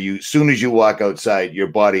Massachusetts where as soon as you walk outside, your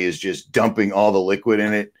body is just dumping all the liquid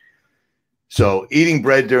in it. So eating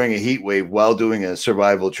bread during a heat wave while doing a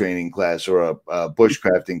survival training class or a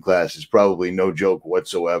bushcrafting class is probably no joke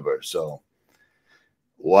whatsoever. So,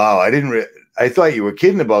 wow, I thought you were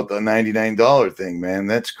kidding about the $99 thing, man.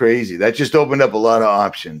 That's crazy. That just opened up a lot of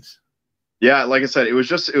options. Yeah, like I said, it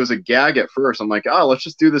was a gag at first. I'm like, oh, let's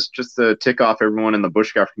just do this just to tick off everyone in the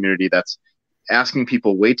bushcraft community that's asking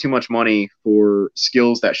people way too much money for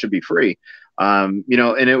skills that should be free. And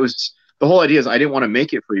it was, the whole idea is I didn't want to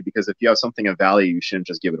make it free because if you have something of value, you shouldn't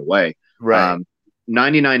just give it away. Right.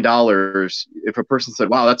 $99, if a person said,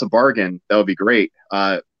 wow, that's a bargain, that would be great.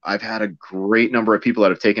 I've had a great number of people that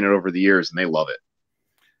have taken it over the years and they love it.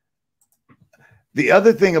 The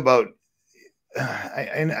other thing about,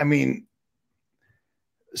 I mean,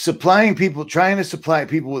 trying to supply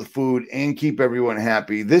people with food and keep everyone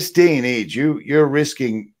happy. This day and age, you're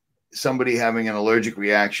risking somebody having an allergic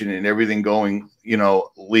reaction and everything going,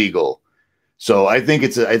 legal. So I think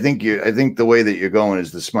I think the way that you're going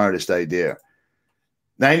is the smartest idea.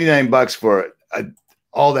 $99 for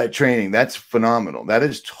all that training. That's phenomenal. That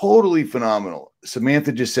is totally phenomenal.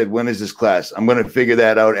 Samantha just said, when is this class? I'm going to figure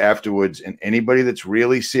that out afterwards. And anybody that's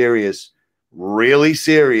really serious, email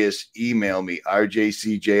me,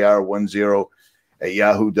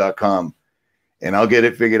 rjcjr10@yahoo.com. And I'll get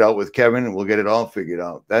it figured out with Kevin, and we'll get it all figured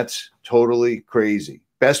out. That's totally crazy.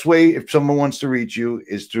 Best way, if someone wants to reach you,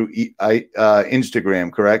 is through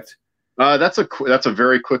Instagram, correct? That's a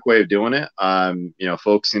very quick way of doing it.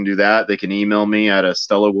 Folks can do that. They can email me at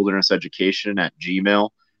estela@gmail.com.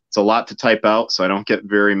 It's a lot to type out, so I don't get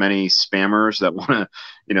very many spammers that want to,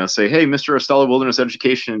 say, hey, Mr. Estela Wilderness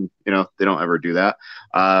Education. They don't ever do that.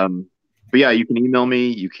 But yeah, you can email me.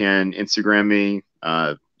 You can Instagram me.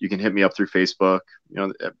 You can hit me up through Facebook.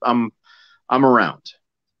 I'm around.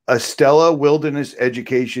 Estela Wilderness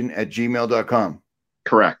Education at gmail.com.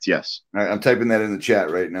 Correct. Yes. All right, I'm typing that in the chat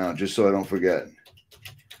right now, just so I don't forget.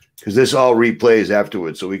 Because this all replays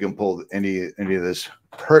afterwards, so we can pull any of this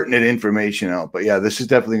pertinent information out. But yeah, this is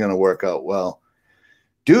definitely going to work out well.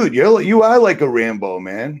 Dude, you are like a Rambo,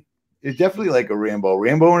 man. You're definitely like a Rambo.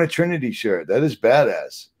 Rambo in a Trinity shirt. That is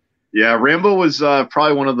badass. Yeah, Rambo was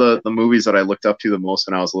probably one of the movies that I looked up to the most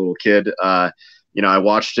when I was a little kid. You know, I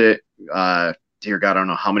watched it, dear God, I don't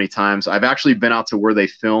know how many times. I've actually been out to where they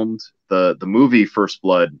filmed the movie First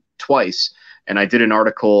Blood twice, and I did an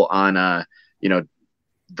article on, you know,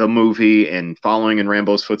 the movie and following in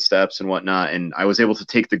Rambo's footsteps and whatnot. And I was able to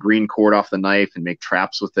take the green cord off the knife and make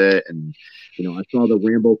traps with it. And, you know, I saw the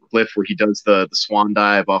Rambo cliff where he does the swan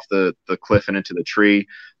dive off the cliff and into the tree.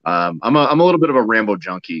 I'm a little bit of a Rambo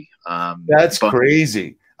junkie. That's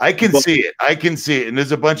crazy. I can see it. I can see it. And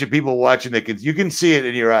there's a bunch of people watching that you can see it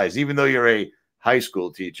in your eyes, even though you're a high school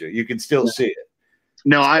teacher, you can still see it.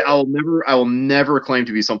 No, I will never claim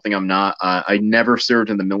to be something I'm not. I never served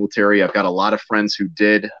in the military. I've got a lot of friends who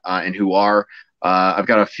did and who are. I've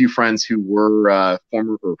got a few friends who were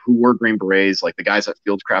who were Green Berets, like the guys at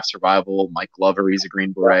Fieldcraft Survival. Mike Glover, he's a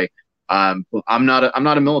Green Beret. But I'm not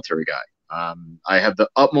a military guy. I have the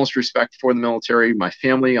utmost respect for the military. My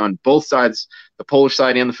family on both sides, the Polish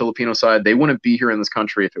side and the Filipino side, they wouldn't be here in this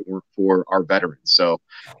country if it weren't for our veterans. So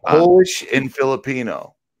Polish and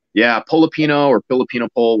Filipino. Yeah, Polipino or Filipino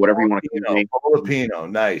Pole, whatever you want to call it. Filipino,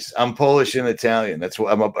 nice. I'm Polish and Italian. That's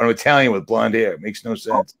what I'm Italian with blonde hair. It makes no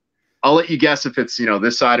sense. I'll let you guess if it's, you know,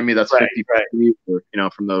 this side of me that's 50 or, you know,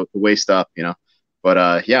 from the waist up, you know.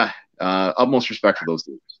 But yeah, utmost respect for those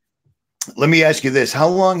dudes. Let me ask you this. How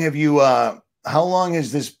long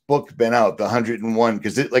has this book been out, the 101?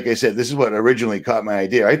 Because like I said, this is what originally caught my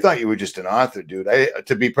idea. I thought you were just an author, dude.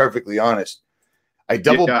 To be perfectly honest. I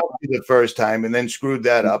double booked it the first time and then screwed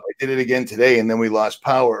that up. I did it again today, and then we lost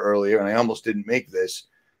power earlier, and I almost didn't make this.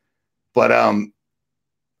 But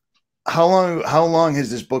how long has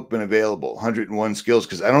this book been available? 101 Skills,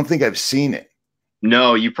 because I don't think I've seen it.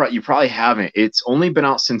 No, you probably haven't. It's only been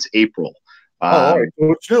out since April. All right.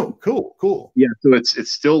 So it's new. Cool. Yeah, so it's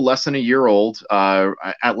still less than a year old.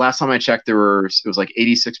 At last time I checked, it was like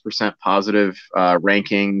 86% positive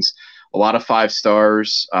rankings, a lot of 5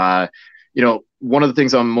 stars. You know, one of the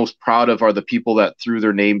things I'm most proud of are the people that threw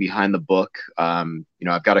their name behind the book. You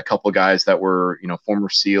know, I've got a couple guys that were, you know, former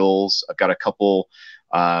SEALs. I've got a couple,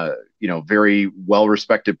 you know, very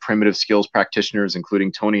well-respected primitive skills practitioners,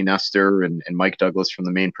 including Tony Nestor and Mike Douglas from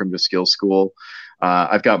the Maine Primitive Skills School.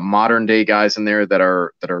 I've got modern day guys in there that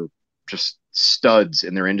are just studs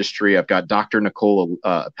in their industry. I've got Dr. Nicole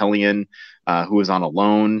Appelian, who is on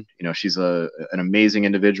Alone. You know, she's an amazing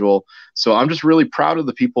individual. So I'm just really proud of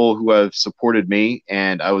the people who have supported me.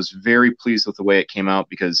 And I was very pleased with the way it came out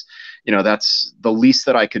because, you know, that's the least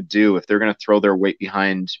that I could do. If they're going to throw their weight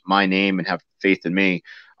behind my name and have faith in me,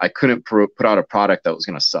 I couldn't put out a product that was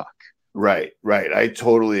going to suck. Right. I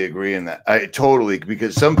totally agree in that.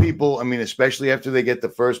 Because some people, I mean, especially after they get the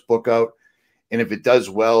first book out, and if it does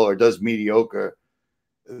well or does mediocre,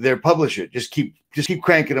 their publisher just keep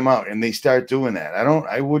cranking them out, and they start doing that.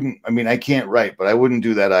 I can't write, but I wouldn't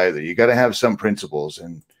do that either. You got to have some principles,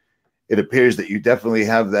 and it appears that you definitely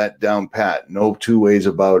have that down pat. No two ways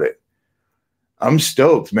about it. I'm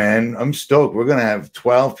stoked, man. I'm stoked. We're gonna have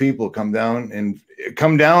 12 people come down,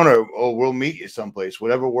 or we'll meet you someplace.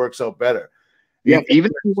 Whatever works out better. Yeah,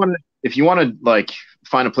 even if you want to like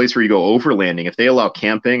find a place where you go overlanding, if they allow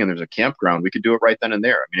camping and there's a campground, we could do it right then and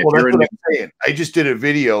there. I mean, well, that's what I'm saying. I just did a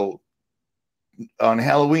video on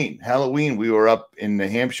Halloween. We were up in New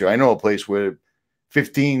Hampshire. I know a place where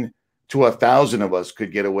 15 to 1,000 of us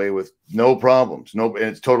could get away with no problems. And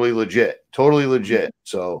it's totally legit.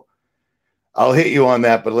 So I'll hit you on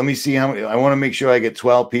that, but let me see how many. I want to make sure I get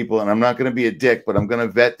 12 people, and I'm not going to be a dick, but I'm going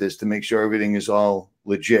to vet this to make sure everything is all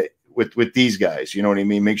legit with these guys. You know what I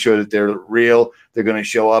mean? Make sure that they're real, they're going to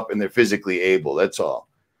show up, and they're physically able. That's all.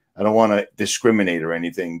 I don't want to discriminate or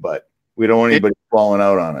anything, but we don't want anybody falling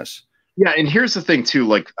out on us. Yeah, and here's the thing too.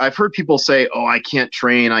 Like, I've heard people say, "Oh, I can't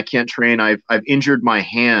train. I've injured my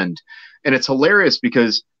hand," and it's hilarious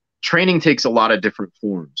because training takes a lot of different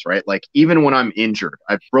forms, right? Like, even when I'm injured,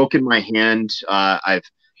 I've broken my hand. I've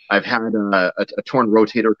had a torn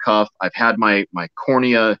rotator cuff. I've had my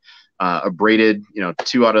cornea abraded. You know,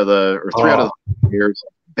 3 out of the years,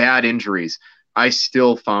 bad injuries. I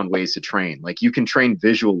still found ways to train. Like, you can train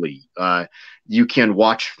visually. You can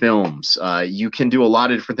watch films. You can do a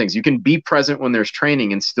lot of different things. You can be present when there's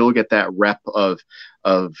training and still get that rep of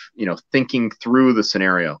you know, thinking through the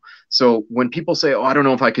scenario. So when people say, "Oh, I don't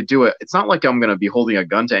know if I could do it," it's not like I'm going to be holding a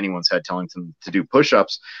gun to anyone's head telling them to do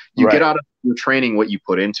push-ups. You get out of your training what you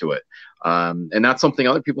put into it. And that's something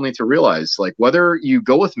other people need to realize. Like whether you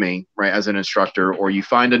go with me, right, as an instructor, or you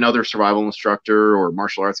find another survival instructor or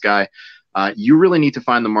martial arts guy, you really need to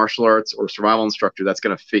find the martial arts or survival instructor that's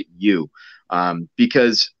going to fit you.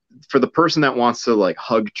 Because for the person that wants to like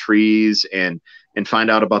hug trees and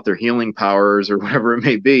find out about their healing powers or whatever it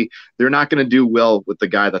may be, they're not going to do well with the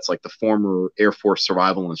guy that's like the former Air Force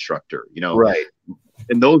survival instructor, you know? Right.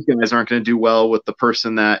 And those guys aren't going to do well with the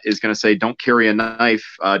person that is going to say, don't carry a knife,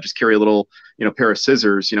 just carry a little, you know, pair of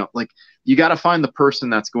scissors. You know, like you got to find the person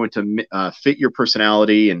that's going to fit your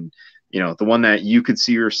personality and, you know, the one that you could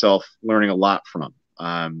see yourself learning a lot from.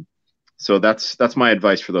 So that's my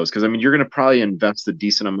advice for those. Cause I mean, you're going to probably invest a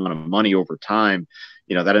decent amount of money over time.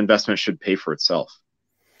 You know, that investment should pay for itself.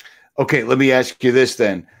 Okay. Let me ask you this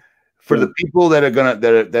then. For the people that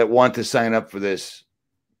are that want to sign up for this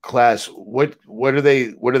class, what are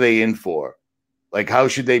they in for? Like, how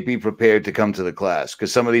should they be prepared to come to the class?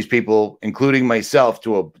 Because some of these people, including myself,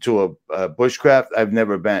 to a bushcraft, I've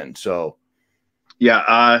never been. So, yeah,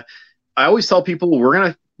 I always tell people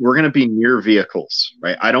we're gonna be near vehicles,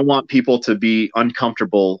 right? I don't want people to be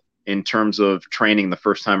uncomfortable in terms of training the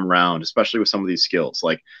first time around, especially with some of these skills.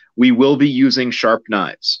 Like we will be using sharp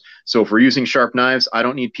knives. So if we're using sharp knives, I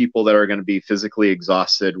don't need people that are going to be physically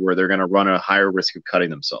exhausted where they're going to run a higher risk of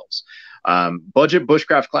cutting themselves. Budget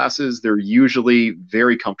bushcraft classes, they're usually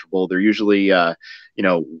very comfortable. They're usually, you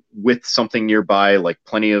know, with something nearby, like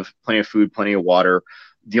plenty of food, plenty of water.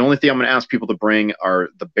 The only thing I'm going to ask people to bring are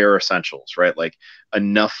the bare essentials, right? Like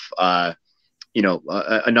enough, you know,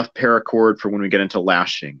 enough paracord for when we get into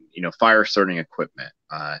lashing, you know, fire starting equipment.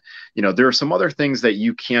 You know, there are some other things that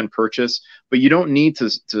you can purchase, but you don't need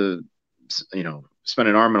to, you know, spend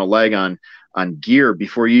an arm and a leg on gear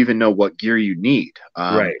before you even know what gear you need.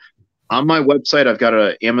 right. On my website, I've got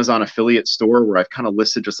an Amazon affiliate store where I've kind of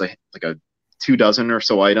listed just like a 24 or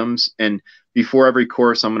so items. And before every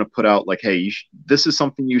course, I'm going to put out like, hey, this is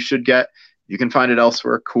something you should get. You can find it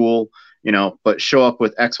elsewhere. Cool. You know, but show up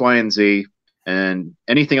with X, Y, and Z. And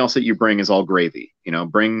anything else that you bring is all gravy. You know,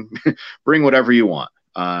 bring whatever you want.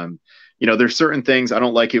 You know, there's certain things I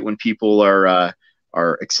don't like it when people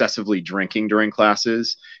are excessively drinking during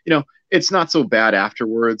classes. You know, it's not so bad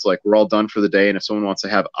afterwards. Like we're all done for the day, and if someone wants to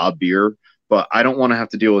have a beer, but I don't want to have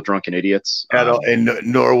to deal with drunken idiots. At all, and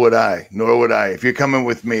nor would I. Nor would I. If you're coming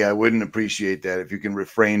with me, I wouldn't appreciate that. If you can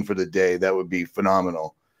refrain for the day, that would be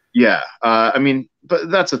phenomenal. Yeah, I mean,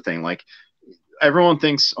 but that's the thing. Like everyone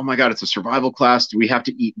thinks, oh my God, it's a survival class. Do we have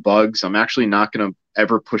to eat bugs? I'm actually not going to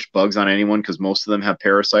ever push bugs on anyone because most of them have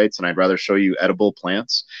parasites, and I'd rather show you edible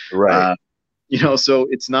plants. Right. You know, so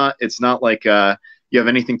it's not like you have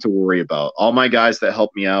anything to worry about. All my guys that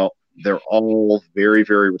help me out, they're all very,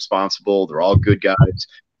 very responsible. They're all good guys.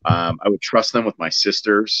 I would trust them with my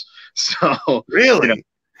sisters. So really, you know,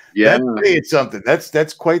 yeah, it's something.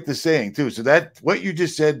 That's quite the saying too. So that what you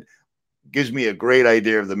just said gives me a great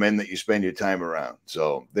idea of the men that you spend your time around.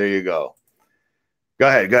 So there you go. Go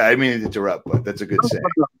ahead. I didn't mean to interrupt, but that's a good saying.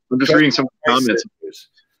 I'm just reading some comments.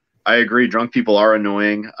 I agree. Drunk people are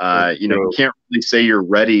annoying. You know, you can't really say you're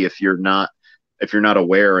ready if you're not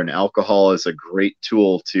aware. And alcohol is a great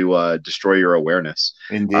tool to destroy your awareness.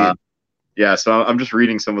 Indeed. Yeah. So I'm just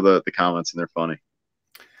reading some of the comments, and they're funny.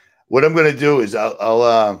 What I'm going to do is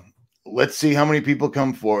I'll let's see how many people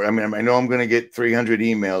come for. I mean, I know I'm going to get 300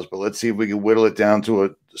 emails, but let's see if we can whittle it down to a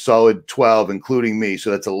solid 12, including me. So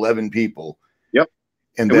that's 11 people. Yep.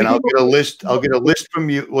 And then I'll get a list. I'll get a list from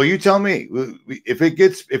you. Well, you tell me if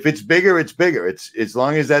it's bigger, it's bigger. It's as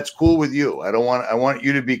long as that's cool with you. I want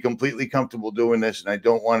you to be completely comfortable doing this. And I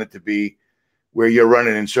don't want it to be where you're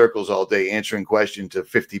running in circles all day, answering questions to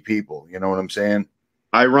 50 people. You know what I'm saying?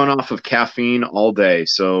 I run off of caffeine all day.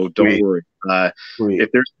 So don't worry.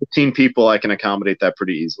 If there's 15 people, I can accommodate that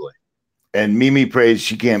pretty easily. And Mimi prays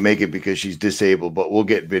she can't make it because she's disabled, but we'll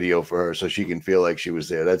get video for her so she can feel like she was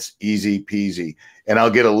there. That's easy peasy. And I'll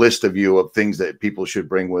get a list of you of things that people should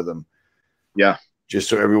bring with them. Yeah. Just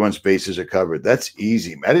so everyone's bases are covered. That's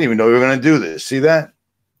easy. I didn't even know we were going to do this. See that?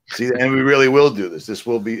 See that? And we really will do this. This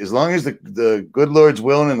will be, as long as the good Lord's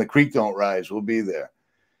willing and the creek don't rise, we'll be there.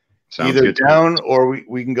 Sounds either good down or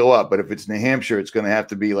we can go up. But if it's New Hampshire, it's going to have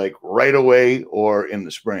to be like right away or in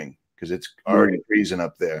the spring because it's already freezing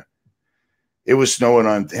up there. It was snowing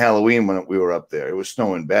on Halloween when we were up there. It was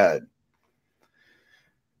snowing bad.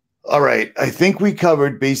 All right. I think we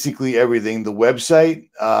covered basically everything. The website,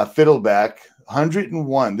 Fiddleback,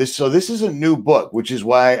 101. This is a new book, which is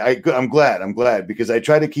why I'm glad because I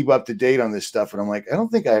try to keep up to date on this stuff. And I'm like, I don't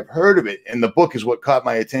think I've heard of it. And the book is what caught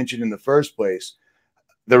my attention in the first place.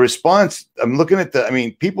 The response, I'm looking at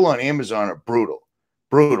people on Amazon are brutal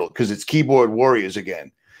because it's keyboard warriors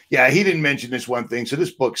again. Yeah, he didn't mention this one thing. So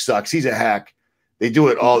this book sucks. He's a hack. They do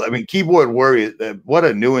it all. I mean, keyboard warrior, what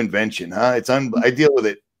a new invention, huh? I deal with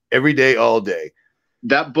it every day, all day.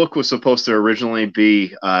 That book was supposed to originally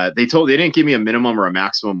be, they didn't give me a minimum or a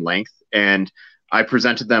maximum length. And I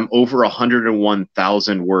presented them over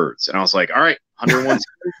 101,000 words. And I was like, all right,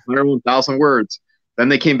 101,000 words. Then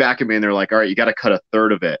they came back at me and they're like, all right, you got to cut a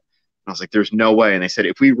third of it. And I was like, there's no way. And they said,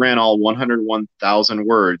 if we ran all 101,000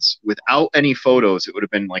 words without any photos, it would have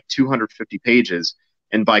been like 250 pages.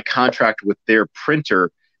 And by contract with their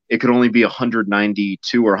printer, it could only be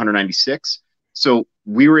 192 or 196. So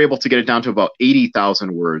we were able to get it down to about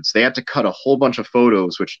 80,000 words. They had to cut a whole bunch of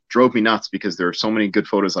photos, which drove me nuts because there are so many good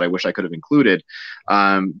photos that I wish I could have included.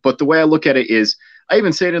 But the way I look at it is, I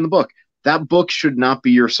even say it in the book, that book should not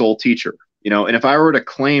be your sole teacher. You know, and if I were to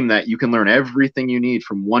claim that you can learn everything you need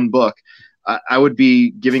from one book, I would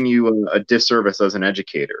be giving you a disservice as an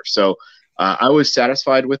educator. So I was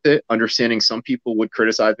satisfied with it, understanding some people would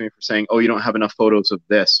criticize me for saying, oh, you don't have enough photos of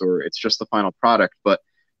this, or it's just the final product. But,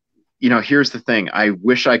 you know, here's the thing. I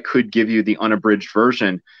wish I could give you the unabridged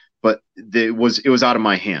version, but it was out of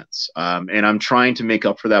my hands. And I'm trying to make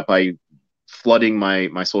up for that by flooding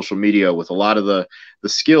my social media with a lot of the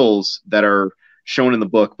skills that are shown in the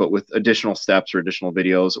book, but with additional steps or additional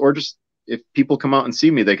videos, or just if people come out and see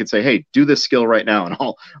me, they could say, hey, do this skill right now, and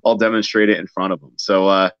I'll demonstrate it in front of them.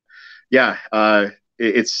 So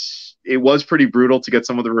it was pretty brutal to get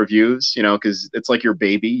some of the reviews, you know, because it's like your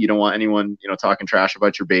baby. You don't want anyone, you know, talking trash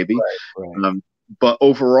about your baby. Right. But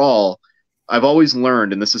overall, I've always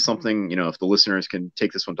learned, and this is something, you know, if the listeners can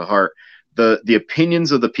take this one to heart, the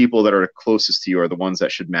opinions of the people that are closest to you are the ones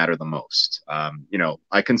that should matter the most. You know,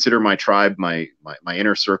 I consider my tribe, my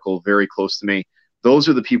inner circle, very close to me. Those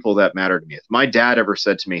are the people that matter to me. If my dad ever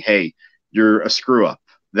said to me, hey, you're a screw up,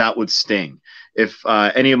 that would sting. If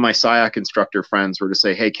any of my SIAC instructor friends were to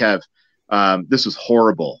say, hey, Kev, this was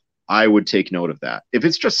horrible, I would take note of that. If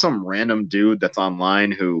it's just some random dude that's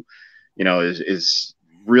online who, you know, is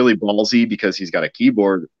really ballsy because he's got a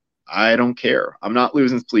keyboard, I don't care. I'm not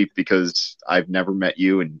losing sleep because I've never met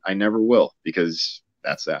you, and I never will, because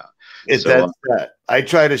that's that. That's that. I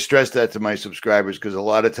try to stress that to my subscribers, because a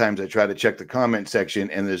lot of times I try to check the comment section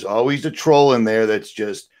and there's always a troll in there that's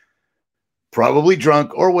just probably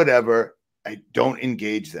drunk or whatever. I don't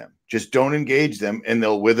engage them. Just don't engage them, and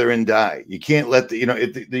they'll wither and die. You can't let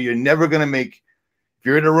you're never going to make, if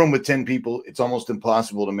you're in a room with 10 people, it's almost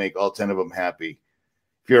impossible to make all 10 of them happy.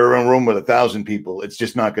 If you're in a room with 1,000 people, it's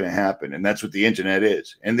just not going to happen. And that's what the internet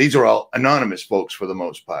is. And these are all anonymous folks for the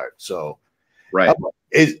most part. So, right.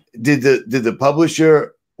 Did the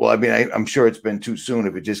publisher, well, I mean, I'm sure it's been too soon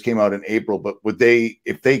if it just came out in April, but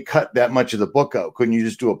if they cut that much of the book out, couldn't you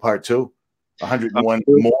just do a part 2? 101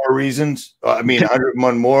 more reasons?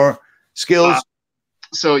 101 more skills?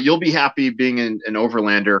 So you'll be happy being an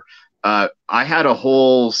Overlander. I had a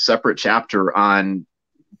whole separate chapter on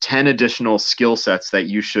 10 additional skill sets that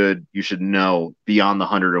you should know beyond the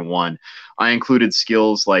 101. I included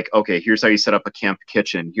skills like, okay, here's how you set up a camp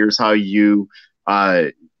kitchen. Here's how you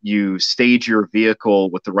stage your vehicle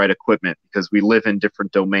with the right equipment, because we live in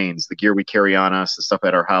different domains. The gear we carry on us, the stuff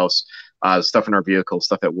at our house, the stuff in our vehicle,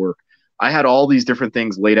 stuff at work. I had all these different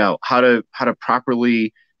things laid out. How to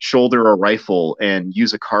properly shoulder a rifle and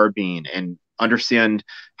use a carbine, and understand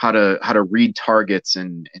how to read targets,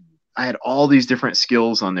 and I had all these different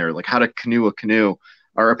skills on there, like how to canoe a canoe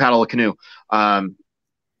or paddle a canoe. And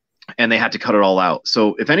they had to cut it all out.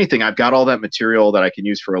 So if anything, I've got all that material that I can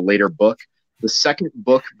use for a later book. The second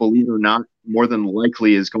book, believe it or not, more than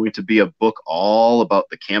likely is going to be a book all about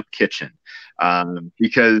the camp kitchen,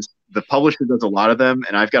 because the publisher does a lot of them,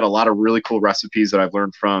 and I've got a lot of really cool recipes that I've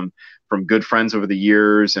learned from good friends over the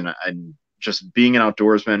years, and just being an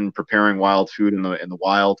outdoorsman, preparing wild food in the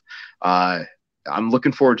wild. I'm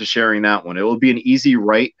looking forward to sharing that one. It will be an easy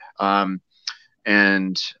write. Again,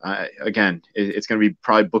 it's going to be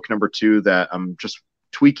probably book number 2 that I'm just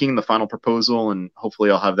tweaking the final proposal, and hopefully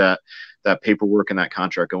I'll have that paperwork and that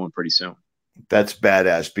contract going pretty soon. That's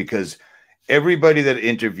badass, because everybody that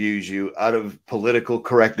interviews you out of political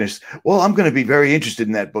correctness, well, I'm going to be very interested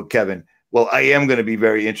in that book, Kevin. Well, I am going to be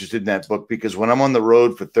very interested in that book, because when I'm on the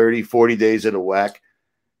road for 30, 40 days at a whack,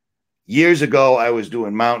 years ago, I was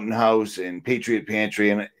doing Mountain House and Patriot Pantry,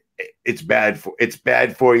 and it's bad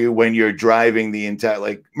for you when you're driving the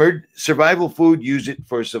entire, survival food. Use it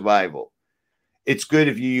for survival. It's good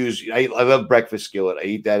if you use. I love breakfast skillet. I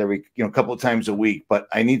eat that every couple of times a week. But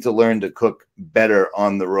I need to learn to cook better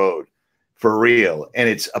on the road, for real. And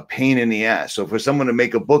it's a pain in the ass. So for someone to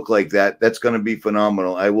make a book like that, that's going to be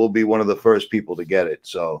phenomenal. I will be one of the first people to get it.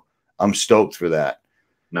 So I'm stoked for that.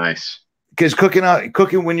 Nice. because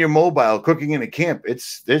cooking when you're mobile, cooking in a camp,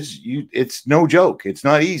 it's no joke. It's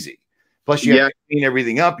not easy. Plus, you have to clean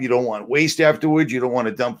everything up. You don't want waste afterwards. You don't want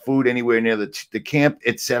to dump food anywhere near the camp,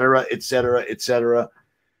 et cetera, et cetera, et cetera.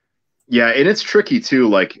 Yeah, and it's tricky too.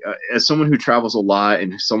 Like as someone who travels a lot,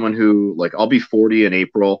 and someone who like I'll be 40 in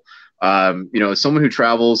April. You know, as someone who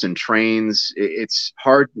travels and trains, it's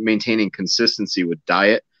hard maintaining consistency with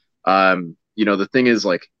diet. You know, the thing is,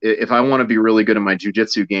 like, if I want to be really good in my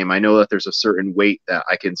jiu-jitsu game, I know that there's a certain weight that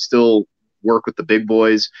I can still work with the big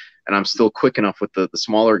boys, and I'm still quick enough with the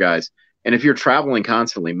smaller guys. And if you're traveling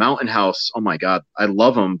constantly, Mountain House, oh my God, I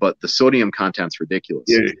love them, but the sodium content's ridiculous.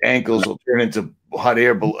 Your ankles will turn into hot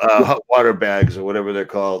water bags or whatever they're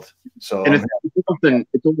called. So, and it's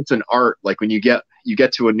almost an art. Like when you get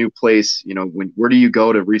to a new place, you know, where do you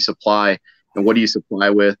go to resupply, and what do you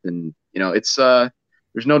supply with? And you know, it's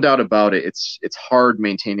there's no doubt about it. It's hard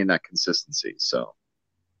maintaining that consistency. So.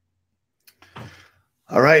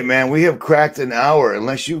 All right, man, we have cracked an hour.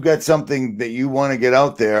 Unless you've got something that you want to get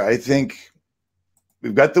out there, I think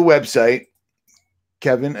we've got the website,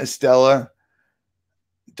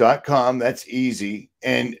 kevinestela.com. That's easy.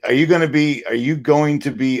 And are you going to be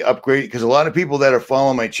upgraded? Because a lot of people that are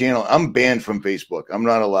following my channel, I'm banned from Facebook. I'm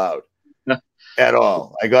not allowed at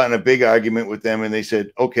all. I got in a big argument with them and they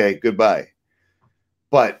said, okay, goodbye.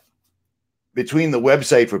 But between the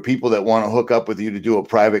website for people that want to hook up with you to do a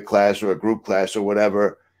private class or a group class or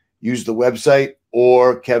whatever, use the website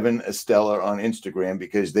or Kevin Estela on Instagram,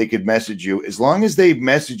 because they could message you as long as they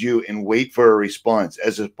message you and wait for a response,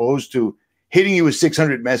 as opposed to hitting you with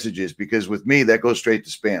 600 messages, because with me, that goes straight to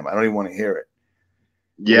spam. I don't even want to hear it.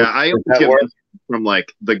 Yeah, I always get from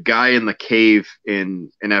like the guy in the cave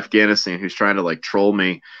in Afghanistan who's trying to like troll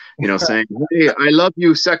me, you know, saying, "Hey, I love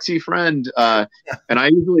you, sexy friend." And I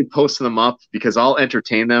usually post them up because I'll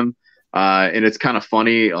entertain them. And it's kind of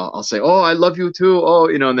funny. I'll say, "Oh, I love you too." Oh,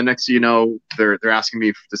 you know, and the next thing you know, they're asking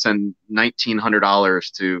me to send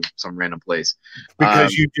 $1,900 to some random place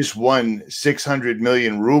because you just won 600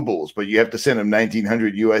 million rubles, but you have to send them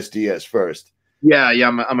 1,900 USDS first. Yeah,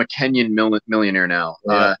 I'm a Kenyan millionaire now.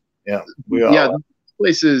 Yeah,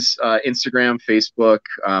 places, Instagram, Facebook.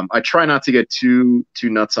 I try not to get too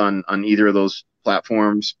nuts on either of those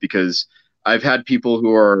platforms, because I've had people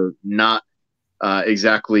who are not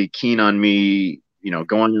exactly keen on me, you know,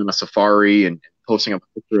 going on a safari and posting a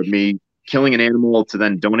picture of me killing an animal to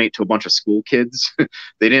then donate to a bunch of school kids.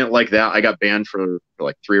 They didn't like that. I got banned for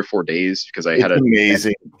like 3 or 4 days because I had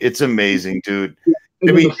amazing. It's amazing, dude.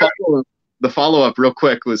 I mean, the follow-up real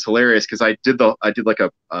quick was hilarious, because I did like a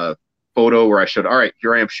photo where I showed, all right,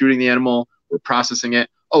 here I am shooting the animal, we're processing it.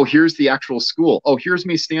 Oh, here's the actual school. Oh, here's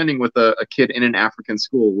me standing with a kid in an African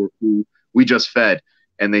school who we just fed,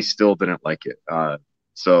 and they still didn't like it.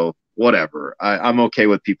 So whatever. I'm okay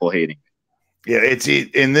with people hating me. Yeah, it's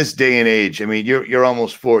in this day and age. I mean, you're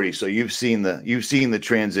almost 40, so you've seen the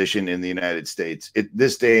transition in the United States.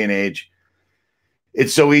 This day and age,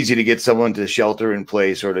 it's so easy to get someone to shelter in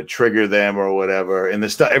place or to trigger them or whatever. And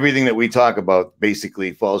everything that we talk about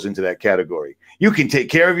basically falls into that category. You can take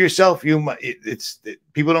care of yourself.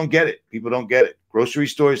 People don't get it. People don't get it. Grocery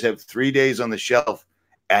stores have 3 days on the shelf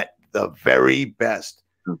at the very best.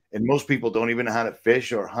 And most people don't even know how to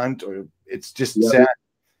fish or hunt, or it's just sad.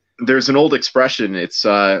 There's an old expression. It's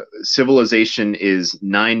civilization is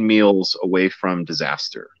 9 meals away from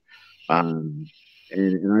disaster. And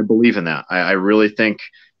I believe in that. I really think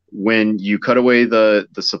when you cut away the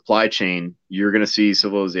supply chain, you're going to see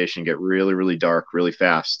civilization get really, really dark really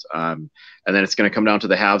fast. And then it's going to come down to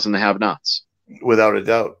the haves and the have-nots. Without a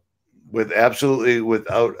doubt. Without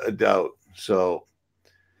a doubt. So,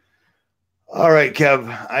 all right,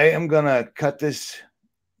 Kev, I am going to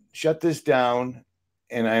shut this down.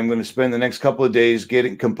 And I'm going to spend the next couple of days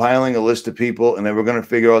compiling a list of people, and then we're going to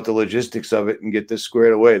figure out the logistics of it and get this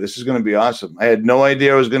squared away. This is going to be awesome. I had no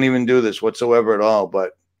idea I was going to even do this whatsoever at all,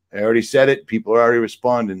 but I already said it. People are already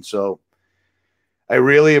responding. So I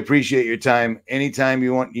really appreciate your time. Anytime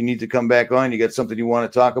you need to come back on, you got something you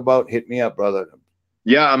want to talk about, hit me up, brother.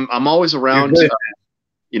 Yeah, I'm always around.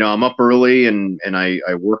 You know, I'm up early and I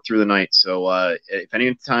work through the night. So if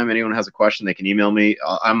anytime anyone has a question, they can email me.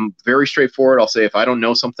 I'm very straightforward. I'll say, if I don't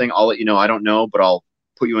know something, I'll let you know I don't know, but I'll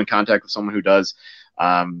put you in contact with someone who does.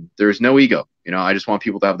 There's no ego. You know, I just want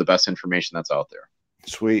people to have the best information that's out there.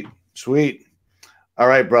 Sweet. All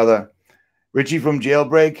right, brother. Richie from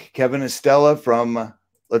JailBreak, Kevin Estela from,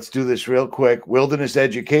 let's do this real quick, Wilderness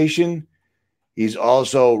Education. He's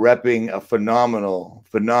also repping a phenomenal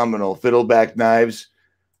Fiddleback Knives.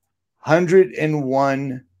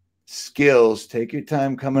 101 skills. Take your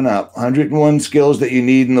time coming up. 101 skills that you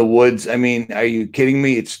need in the woods. I mean, are you kidding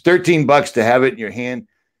me? It's $13 to have it in your hand,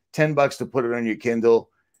 $10 to put it on your Kindle.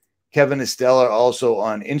 Kevin Estela also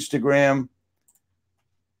on Instagram.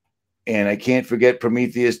 And I can't forget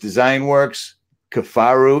Prometheus Design Works,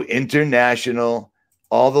 Kafaru International.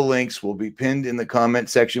 All the links will be pinned in the comment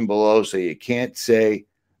section below, so you can't say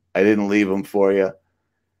I didn't leave them for you.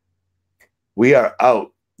 We are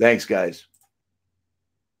out. Thanks, guys.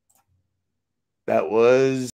 That was